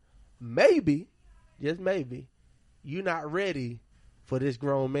question, maybe, just maybe, you're not ready for this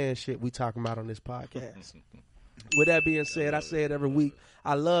grown man shit we talking about on this podcast. With that being said, I say it every week.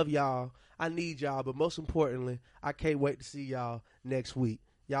 I love y'all. I need y'all. But most importantly, I can't wait to see y'all next week.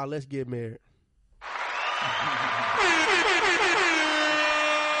 Y'all, let's get married.